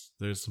anyways.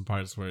 There's some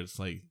parts where it's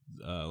like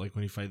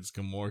when he fights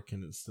Gamork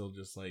and it's still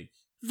just like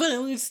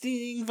violin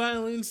sting,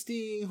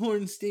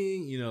 horn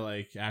sting. You know,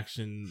 like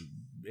action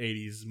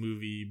 80s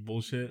movie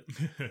bullshit.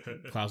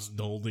 Klaus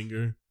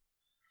Doldinger.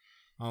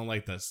 I don't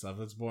like that stuff.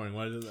 That's boring.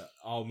 Why do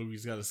all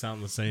movies got to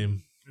sound the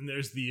same? And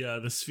there's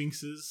the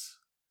Sphinxes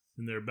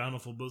and their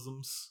bountiful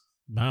bosoms.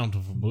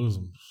 Bountiful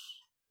bosoms.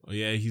 Oh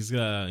yeah,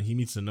 he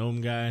meets a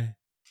gnome guy,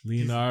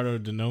 Leonardo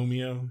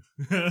Denomio.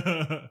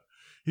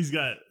 He's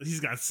got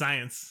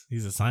science.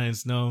 He's a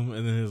science gnome,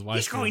 and then his wife.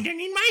 He's going to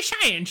need my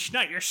science,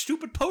 not your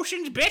stupid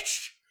potions,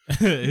 bitch.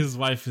 His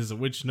wife is a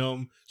witch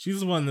gnome. She's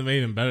the one that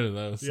made him better,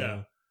 though. So,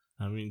 Yeah.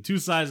 I mean, two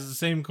sides of the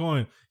same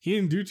coin. He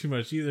didn't do too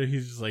much either.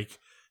 He's just like,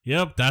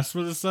 yep, that's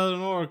where the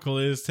Southern Oracle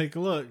is. Take a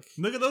look.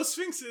 Look at those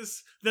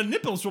sphinxes. The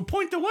nipples will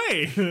point the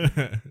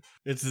way.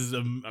 It's as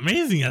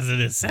amazing as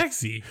it is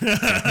sexy.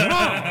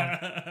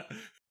 Yeah,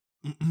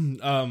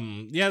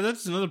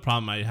 that's another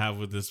problem I have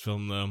with this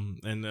film,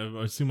 though, and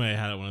I assume I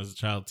had it when I was a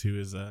child too.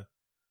 Is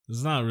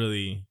it's not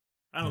really.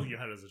 I don't think you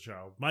had it as a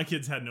child. My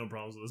kids had no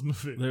problems with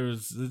this movie.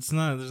 There's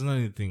not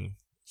anything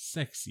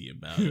sexy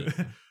about it.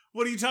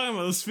 What are you talking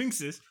about? Those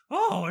sphinxes?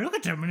 Oh, look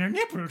at them and their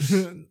nipples.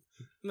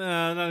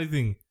 Nah, not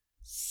anything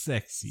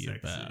sexy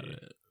about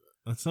it.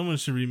 Someone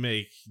should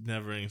remake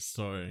Neverending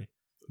Story.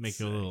 Make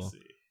it a little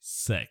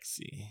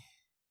sexy.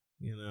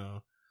 You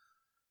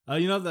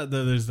know that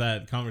there's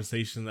that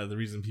conversation that the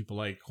reason people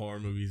like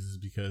horror movies is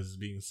because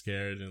being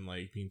scared and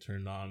like being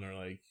turned on are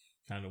like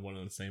kind of one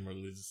and the same, or at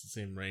least the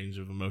same range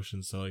of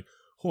emotions. So like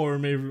horror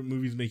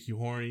movies make you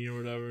horny or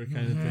whatever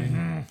kind of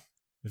thing.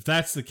 If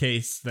that's the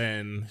case,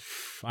 then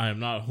I am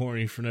not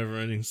horny for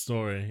Neverending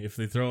Story. If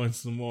they throw in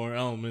some more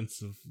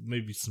elements of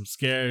maybe some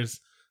scares,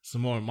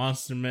 some more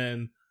monster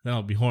men, then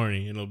I'll be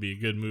horny and it'll be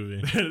a good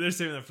movie. They're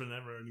saving that for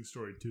Neverending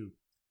Story 2.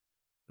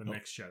 The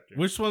next chapter.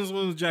 Which one's the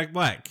one with Jack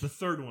Black? The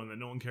third one that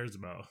no one cares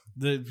about.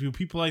 Do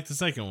people like the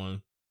second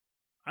one?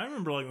 I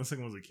remember liking the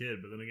second one as a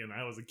kid, but then again,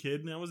 I was a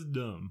kid and I was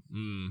dumb.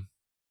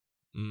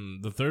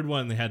 The third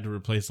one, they had to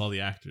replace all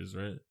the actors,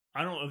 right?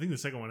 I think the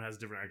second one has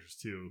different actors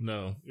too.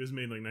 No. It was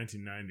made in like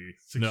 1990,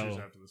 6 years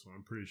after this one.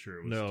 I'm pretty sure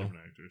it was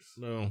different actors.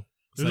 No.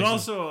 There's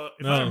also,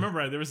 if I remember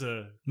right, there was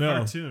a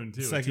cartoon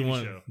too. The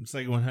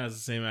second one has the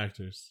same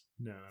actors.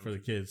 No, for the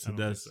kids. It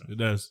does. It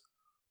does.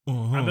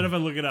 I bet if I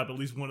look it up, at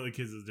least one of the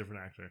kids is a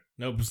different actor.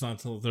 Nope, it's not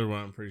until the third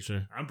one, I'm pretty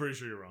sure. I'm pretty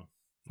sure you're wrong.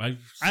 I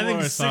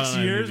think 6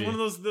 years, one of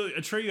those,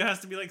 Atreyu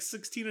has to be like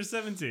 16 or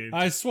 17.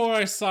 I swore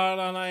I saw it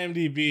on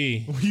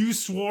IMDb. You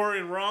swore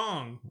it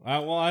wrong.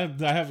 I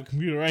have a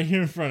computer right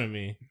here in front of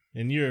me,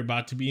 and you're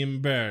about to be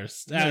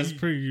embarrassed, as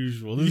per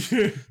usual. This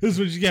is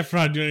what you get for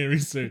not doing any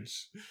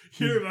research.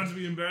 You're about to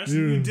be embarrassed?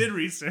 You did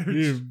research.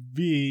 You'd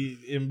be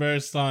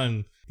embarrassed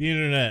on the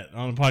internet,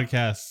 on a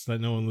podcast that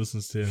no one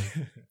listens to.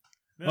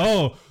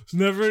 Oh, it's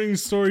Neverending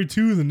Story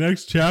 2, the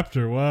next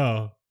chapter.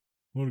 Wow.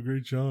 What a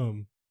great job.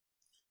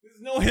 There's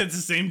no way it's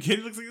the same kid.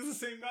 It looks like it's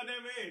the same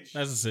goddamn age.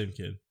 That's the same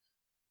kid.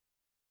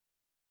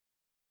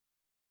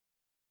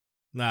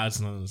 Nah, it's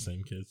not the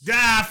same kid.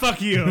 Ah,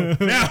 fuck you.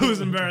 Now who's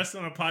embarrassed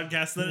on a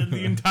podcast that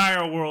the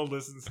entire world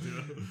listens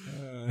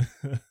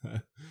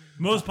to?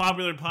 Most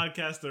popular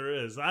podcast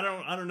there is. I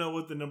don't know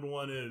what the number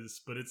one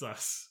is, but it's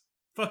us.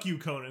 Fuck you,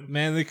 Conan.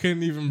 Man, they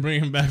couldn't even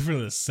bring him back for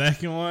the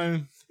second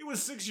one. It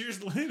was 6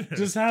 years later.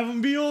 Just have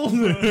him be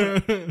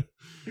older.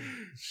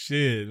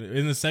 Shit.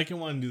 In the second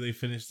one, do they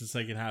finish the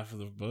second half of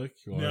the book?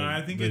 No,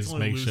 I think it's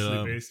only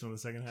loosely based on the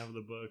second half of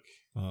the book.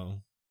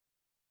 Oh.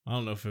 I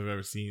don't know if I've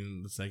ever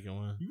seen the second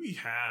one. We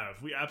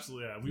have. We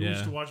absolutely have. We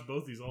used to watch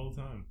both these all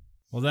the time.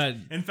 Well,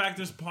 in fact,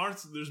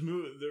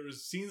 there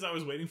was scenes I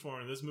was waiting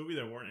for in this movie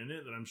that weren't in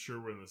it that I'm sure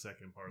were in the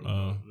second part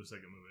of the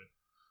second movie.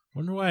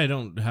 Wonder why I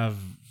don't have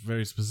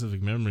very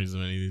specific memories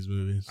of any of these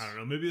movies. I don't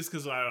know. Maybe it's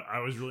because I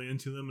was really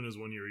into them and it was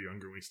 1 year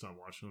younger. We stopped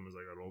watching them as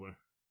I got older.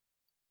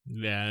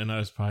 Yeah, and I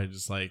was probably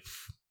just like,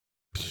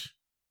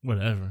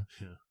 whatever.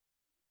 Yeah.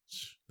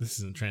 This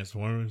isn't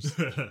Transformers.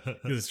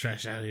 Get this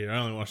trash out of here. I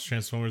only watched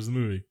Transformers the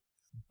movie.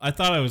 I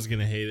thought I was going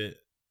to hate it,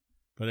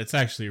 but it's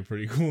actually a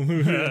pretty cool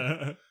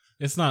movie.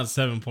 It's not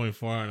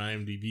 7.4 on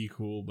IMDb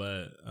cool,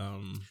 but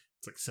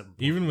it's like 7.4.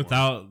 Even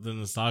without the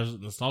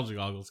nostalgia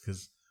goggles,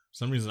 because for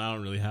some reason I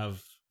don't really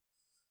have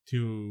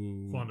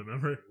too fond of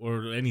memory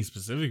or any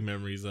specific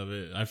memories of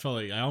it. I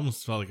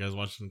almost felt like I was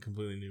watching a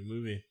completely new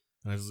movie.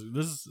 And I was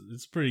like,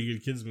 it's a pretty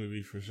good kids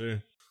movie for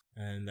sure.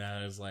 And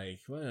I was like,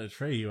 well,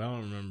 Atreyu, I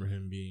don't remember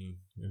him being...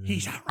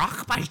 He's a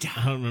rock biter.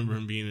 I don't remember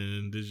him being an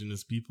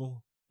indigenous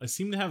people. I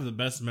seem to have the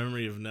best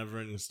memory of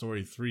Neverending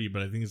Story 3,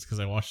 but I think it's because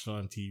I watched it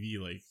on TV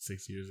like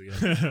 6 years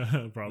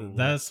ago. Probably.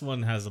 That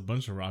one has a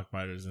bunch of rock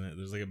biters in it.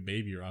 There's like a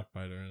baby rock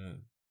biter in it.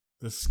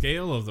 The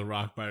scale of the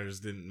rock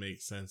biters didn't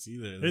make sense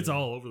either. It's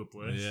all over the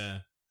place. Yeah.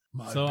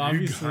 So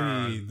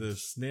obviously the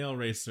snail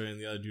racer and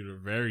the other dude are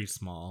very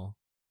small.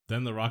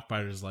 Then the rock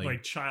biters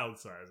like child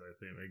size, I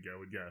think I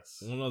would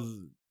guess.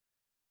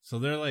 So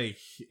they're like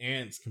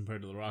ants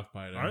compared to the rock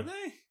biter. Are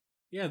they?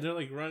 Yeah, they're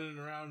like running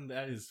around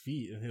at his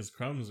feet, and his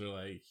crumbs are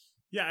like...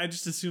 Yeah, I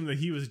just assumed that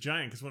he was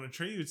giant, because when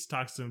Atreyu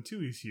talks to him too,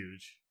 he's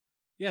huge.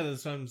 Yeah,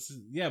 that's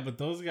what but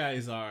those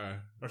guys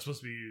are supposed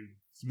to be...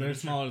 They're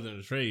smaller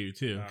than Atreyu,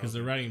 too, because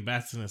they're riding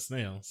bats and a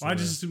snail. So I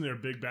just assumed they were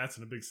big bats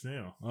and a big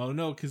snail. Oh,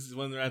 no, because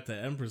when they're at the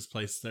Emperor's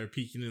place, they're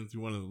peeking in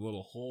through one of the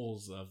little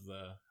holes of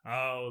the...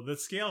 Oh, the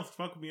scale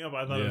fucked me up.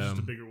 I thought it was just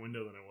a bigger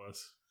window than it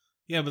was.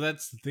 Yeah, but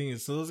that's the thing.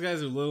 So those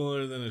guys are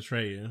littler than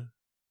Atreyu.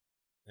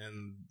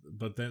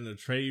 But then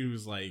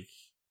Atreyu's like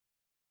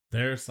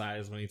their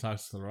size when he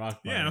talks to the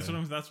rock biter. Yeah,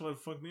 that's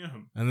what fucked me up.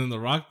 And then the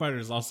rock biter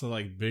is also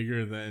like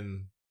bigger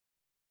than...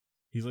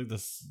 He's like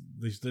this.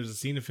 There's a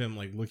scene of him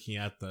like looking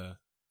at the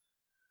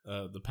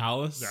the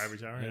palace, the Ivory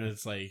Tower, and yeah.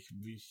 it's like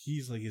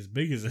he's like as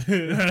big as it,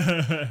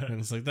 and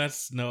it's like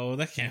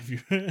that can't be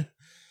right.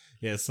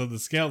 Yeah, so the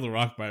scale of the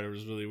Rockbiter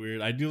was really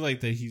weird. I do like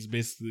that he's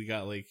basically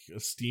got like a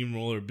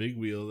steamroller big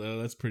wheel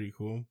though. That's pretty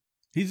cool.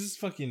 He's just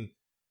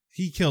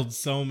he killed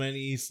so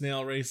many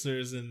snail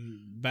racers and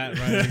bat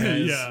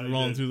riding guys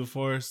rolling through the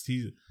forest.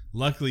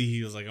 Luckily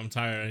he was like, I'm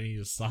tired, I need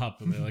to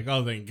stop. And they're like,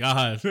 oh, thank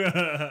God.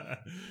 They're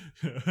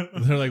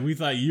like, we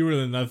thought you were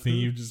the nothing.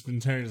 You've just been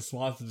tearing a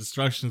swath of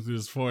destruction through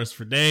this forest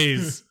for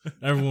days.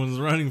 Everyone's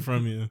running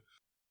from you.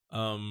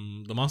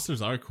 The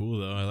monsters are cool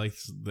though. I like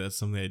that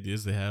some of the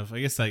ideas they have. I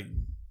guess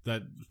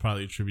that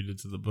probably attributed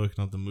to the book,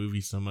 not the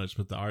movie so much,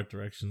 but the art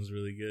direction is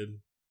really good.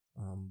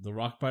 The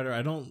Rockbiter,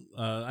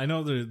 I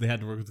know they had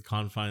to work with the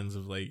confines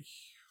of like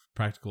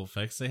practical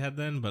effects they had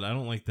then, but I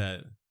don't like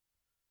that.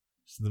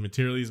 So the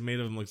material he's made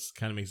of him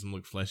kind of makes him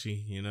look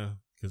fleshy, you know,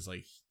 because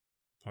like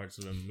parts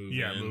of him move.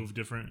 Yeah, move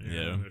different.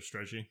 Yeah, they're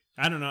stretchy.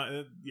 I don't know.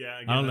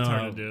 Again, I don't know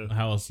hard to do.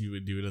 How else you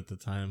would do it at the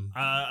time.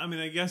 I mean,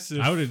 I guess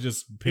I would have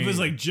just if it was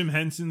like Jim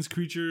Henson's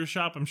Creature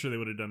Shop, I'm sure they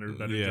would have done a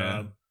better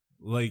job.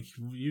 Like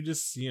you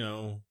just, I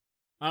don't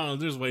know.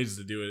 There's ways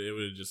to do it. It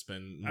would have just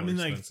been more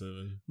expensive.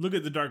 Like, look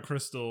at the Dark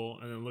Crystal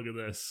and then look at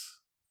this,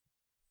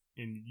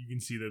 and you can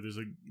see that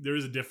there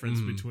is a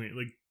difference between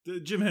like the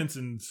Jim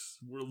Henson's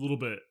were a little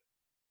bit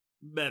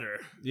better.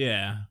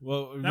 Yeah.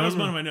 Well, that was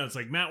one of my notes.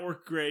 Like matte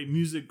work great,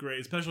 music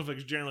great, special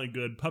effects generally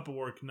good, puppet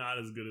work not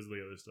as good as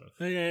the other stuff.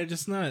 Yeah,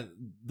 just not.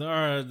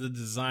 The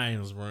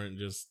designs weren't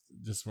just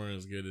weren't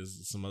as good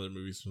as some other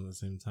movies from the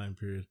same time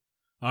period.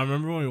 I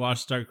remember when we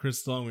watched Dark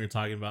Crystal and we were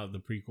talking about the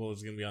prequel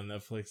is going to be on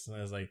Netflix, and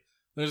I was like,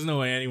 "There's no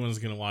way anyone's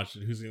going to watch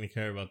it. Who's going to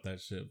care about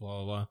that shit?" Blah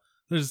blah blah.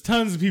 There's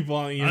tons of people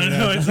on the internet. I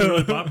know it's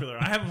really popular.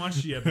 I haven't watched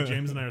it yet, but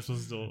James and I are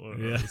supposed to still want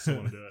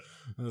to do it.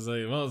 I was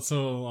like, well,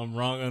 so I'm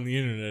wrong on the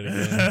internet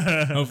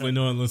again. Hopefully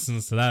no one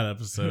listens to that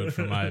episode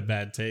for my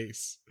bad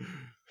takes.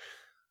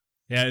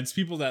 Yeah, it's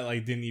people that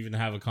like didn't even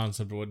have a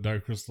concept of what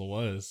Dark Crystal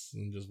was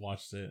and just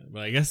watched it.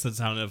 But I guess that's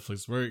how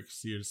Netflix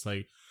works. You're just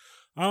like,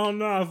 I don't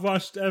know, I've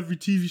watched every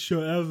TV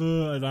show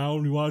ever, and I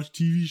only watch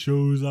TV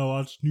shows. I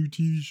watch new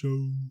TV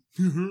show.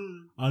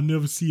 I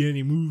never see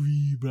any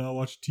movie, but I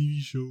watch TV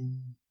show.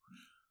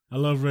 I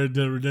love Red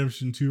Dead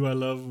Redemption 2. I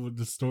love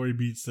the story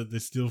beats that they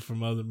steal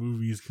from other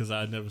movies because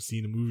I'd never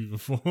seen a movie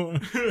before.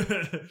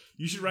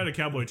 You should write a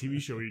cowboy TV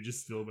show where you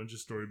just steal a bunch of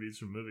story beats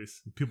from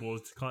movies. People will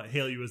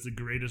hail you as the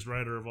greatest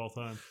writer of all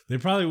time. They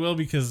probably will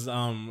because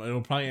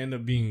it'll probably end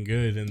up being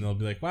good and they'll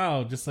be like,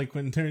 wow, just like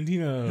Quentin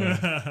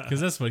Tarantino. Because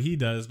that's what he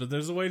does. But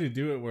there's a way to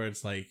do it where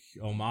it's like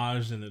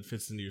homage and it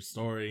fits into your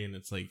story and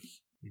it's like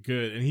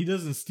good. And he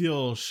doesn't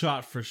steal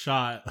shot for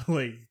shot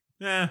like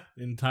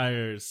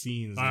entire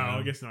scenes.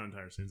 I guess not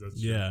entire scenes. That's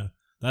true. Yeah,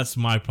 that's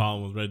my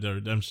problem with Red Dead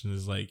Redemption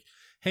is like,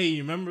 hey,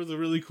 you remember the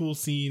really cool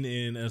scene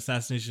in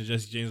Assassination of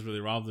Jesse James where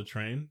they robbed the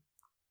train?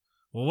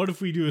 Well, what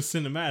if we do a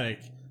cinematic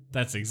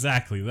that's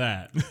exactly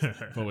that,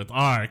 but with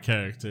our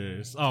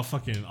characters? Oh,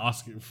 fucking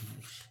Oscar.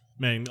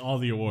 Man, all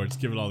the awards.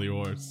 Give it all the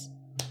awards.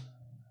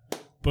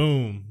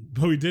 Boom.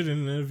 But we did it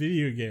in a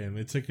video game.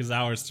 It took us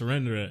hours to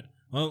render it.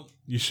 Well,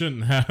 you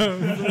shouldn't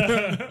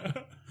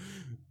have.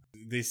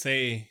 They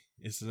say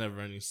it's a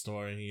never-ending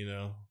story, you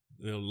know.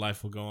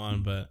 Life will go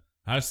on, but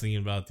I was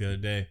thinking about it the other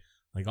day.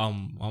 Like all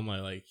my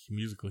like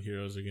musical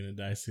heroes are gonna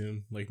die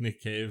soon. Like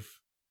Nick Cave,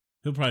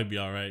 he'll probably be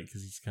all right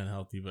because he's kind of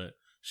healthy. But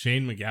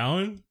Shane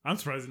McGowan, I'm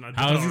surprised he's not.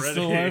 How is he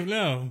still alive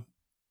now?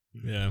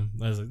 Yeah,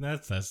 I was like,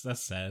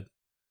 that's sad.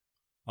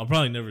 I'll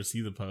probably never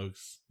see the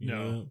Pokes. You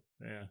know?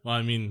 Yeah. Well,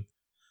 I mean,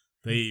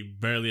 they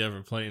barely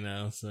ever play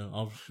now, so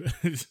I'll.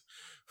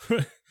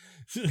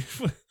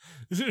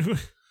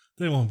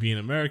 They won't be in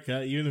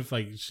America, even if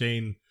like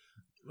Shane.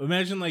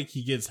 Imagine like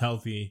he gets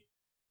healthy,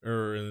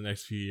 in the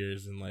next few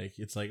years, and like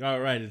it's like all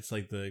right, it's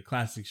like the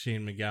classic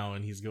Shane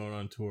McGowan. He's going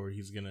on tour.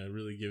 He's gonna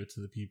really give it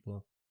to the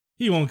people.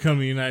 He won't come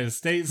to the United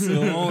States. So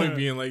he'll only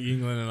be in like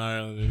England and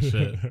Ireland and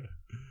shit.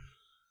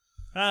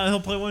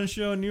 He'll play one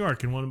show in New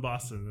York and one in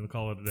Boston, and we'll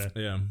call it a day.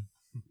 Yeah,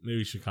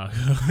 maybe Chicago.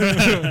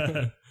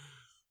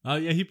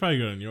 Yeah, he'd probably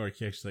go to New York.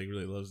 He actually like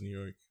really loves New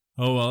York.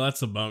 Oh well,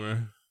 that's a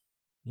bummer.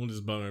 We'll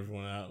just bum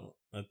everyone out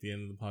at the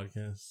end of the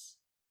podcast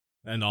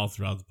and all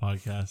throughout the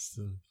podcast.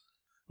 And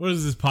what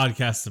is this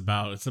podcast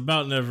about? It's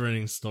about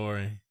Neverending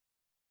Story.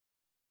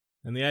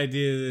 And the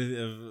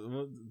idea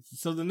of,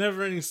 so the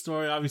Neverending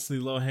Story, obviously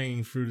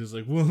low-hanging fruit is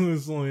like, well,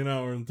 it's only an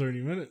hour and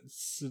 30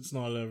 minutes. It's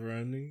not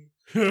ever-ending.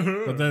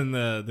 But then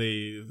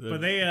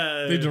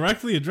they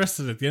directly addressed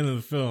it at the end of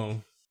the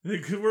film.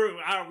 We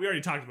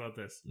already talked about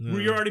this. Yeah.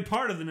 You're already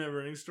part of the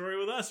Neverending Story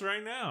with us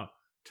right now.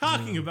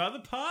 Talking about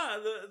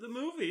the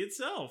movie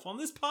itself on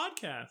this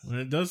podcast. And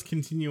it does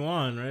continue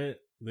on, right?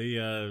 They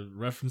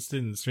referenced it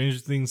in Stranger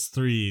Things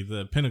 3,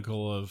 the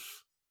pinnacle of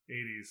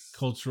 80s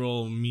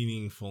cultural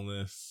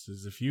meaningfulness.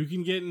 Is if you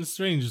can get in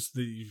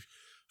if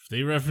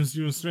they reference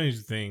you in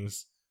Stranger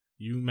Things,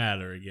 you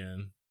matter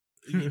again.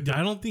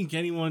 I don't think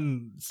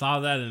anyone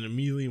saw that and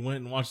immediately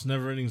went and watched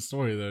Neverending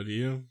Story, though, do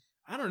you?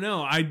 I don't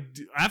know.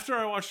 After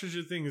I watched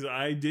Stranger Things,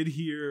 I did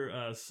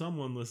hear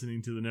someone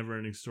listening to the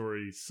Neverending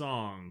Story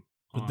song.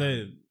 But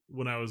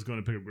when I was going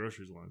to pick up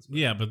groceries once.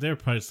 Yeah, but they're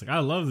probably just like, I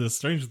love this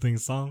Stranger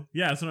Things song.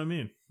 Yeah, that's what I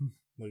mean.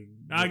 Like,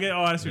 I see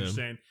what you're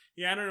saying.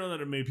 Yeah, I don't know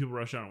that it made people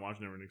rush out and watch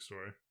Neverending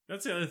Story.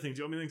 That's the other thing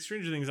too. I mean, like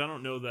Stranger Things, I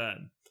don't know that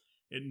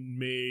it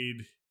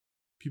made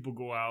people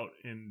go out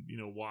and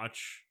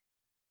watch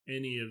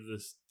any of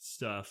this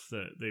stuff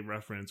that they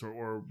reference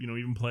or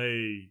even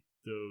play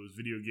those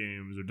video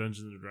games or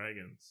Dungeons and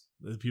Dragons.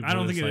 I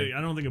don't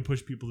think it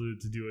pushed people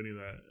to do any of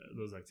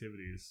those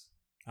activities.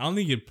 I don't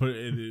think it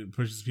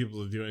pushes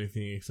people to do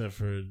anything except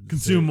for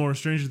consume more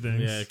Stranger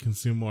Things. Yeah,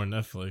 consume more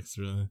Netflix.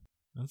 Really,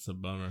 that's a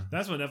bummer.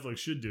 That's what Netflix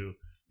should do.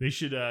 They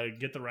should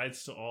get the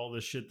rights to all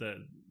the shit that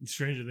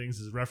Stranger Things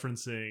is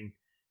referencing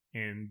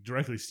and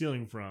directly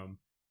stealing from,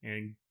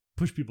 and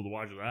push people to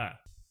watch that.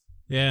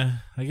 Yeah,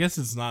 I guess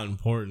it's not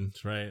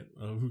important, right?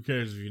 Who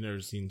cares if you've never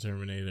seen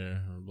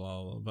Terminator or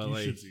blah blah? But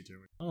you should see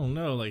Terminator. I don't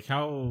know, like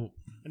how.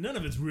 And none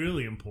of it's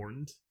really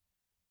important.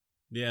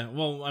 Yeah,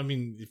 well, I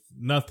mean, if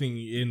nothing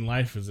in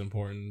life is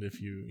important if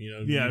you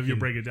if you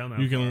break it down that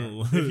you far.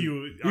 can if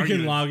you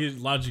can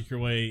logic your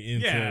way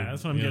into. Yeah,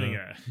 that's what I'm getting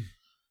at.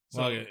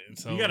 So,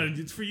 so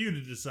it's for you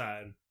to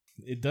decide.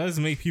 It does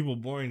make people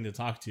boring to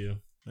talk to,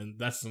 and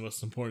that's the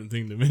most important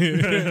thing to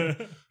me.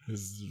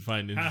 Is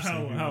find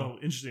interesting. How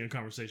interesting a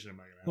conversation am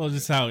I gonna have? Well,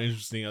 just how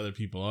interesting other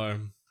people are,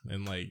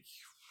 and like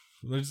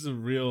there's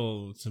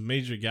some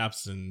major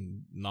gaps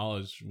in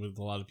knowledge with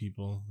a lot of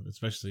people,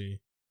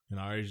 especially in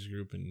our age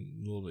group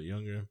and a little bit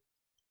younger.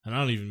 And I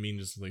don't even mean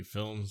just like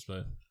films,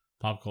 but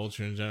pop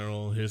culture in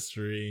general,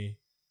 history,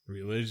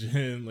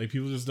 religion. Like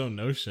people just don't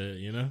know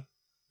shit, and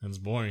it's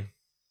boring.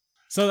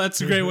 So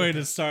that's a great way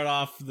to start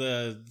off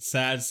the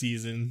sad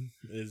season.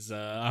 Is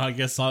I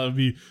guess I'll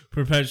be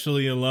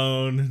perpetually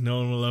alone. No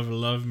one will ever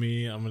love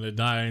me. I'm gonna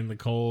die in the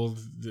cold,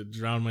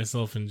 drown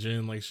myself in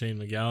gin like Shane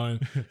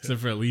McGowan.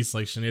 Except for at least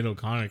like Sinead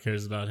O'Connor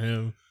cares about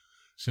him.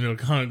 Sinead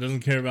O'Connor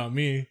doesn't care about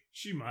me.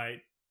 She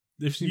might.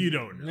 You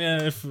don't know.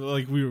 Yeah, if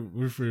like we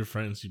were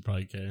friends, she'd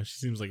probably care. She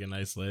seems like a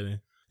nice lady.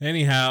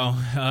 Anyhow,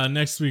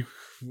 next week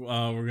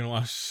we're gonna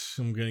watch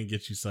I'm Gonna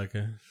Get You,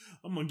 Sucker.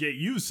 I'm gonna get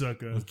you,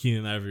 sucker. With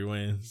Keenan Ivory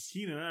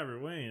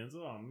Wayans.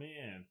 Oh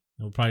man.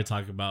 We'll probably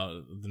talk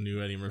about the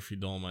new Eddie Murphy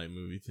Dolomite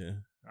movie too.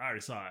 I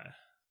already saw it.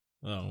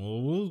 Oh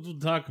well, we'll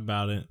talk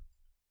about it,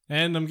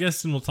 and I'm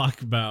guessing we'll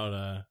talk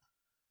about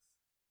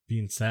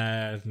being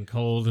sad and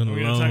cold and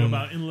alone. We're gonna talk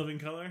about In Living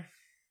Color.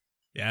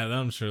 Yeah,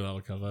 I'm sure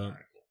that'll come up.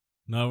 Right, cool.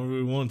 No,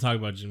 we won't talk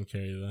about Jim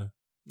Carrey though.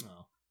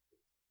 No.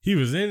 He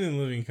was in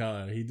Living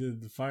Color. He did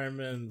the Fire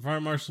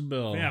Marshal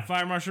Bill. Yeah,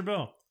 Fire Marshal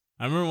Bill.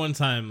 I remember one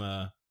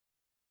time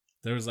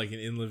there was like an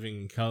In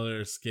Living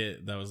Color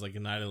skit that was like a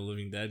Night of the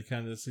Living Dead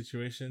kind of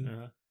situation.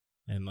 Uh-huh.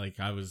 And like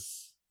I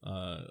was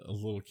a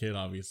little kid,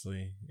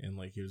 obviously, and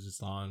like it was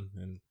just on,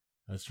 and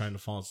I was trying to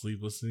fall asleep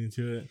listening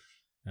to it.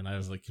 And I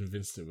was like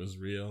convinced it was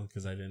real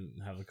because I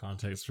didn't have the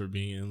context for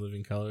being in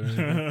Living Color.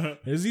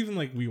 It was even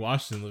like we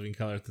watched In Living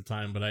Color at the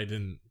time, but I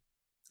didn't.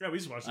 Yeah, we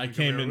used to watch. I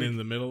came in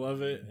the middle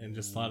of it and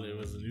just thought it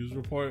was a news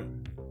report,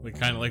 like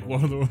kind of like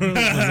War of the Worlds.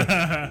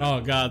 Like,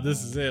 oh God,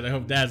 this is it. I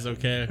hope Dad's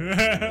okay.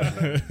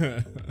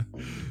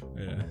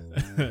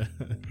 Yeah,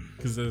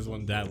 because there's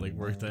one dad like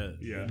worked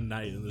at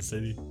night in the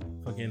city.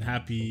 Fucking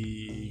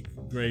happy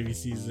gravy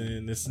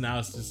season. It's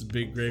just a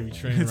big gravy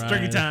train ride. It's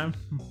turkey time.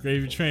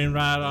 Gravy train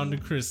ride on to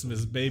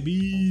Christmas,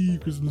 baby.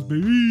 Christmas,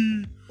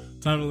 baby.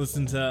 Time to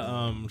listen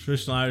to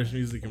traditional Irish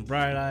music and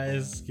Bright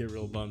Eyes. Get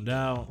real bummed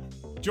out.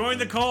 Join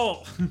the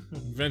cult.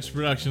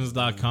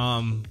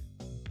 VentureProductions.com.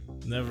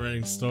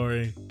 Neverending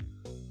Story.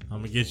 I'm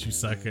gonna get you,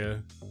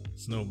 sucker.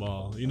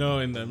 Snowball.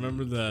 And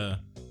remember the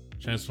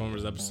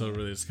Transformers episode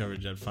where they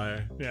discovered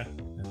Jetfire? Yeah.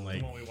 And like,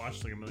 the one we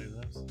watched like a million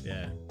times.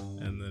 Yeah.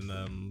 And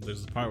then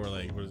there's a part where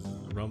like, what is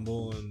it,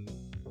 Rumble, and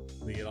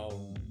they get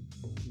all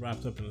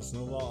wrapped up in a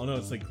snowball. Oh no,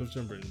 it's like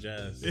Cliffjumper and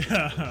Jazz.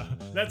 Yeah,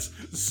 that's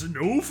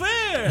Snow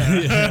Fair.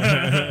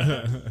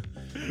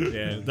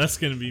 Yeah, that's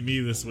gonna be me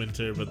this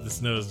winter, but the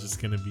snow is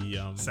just gonna be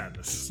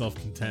sadness,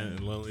 self-content,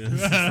 and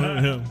loneliness.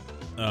 I'm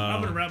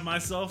gonna wrap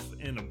myself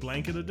in a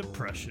blanket of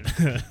depression.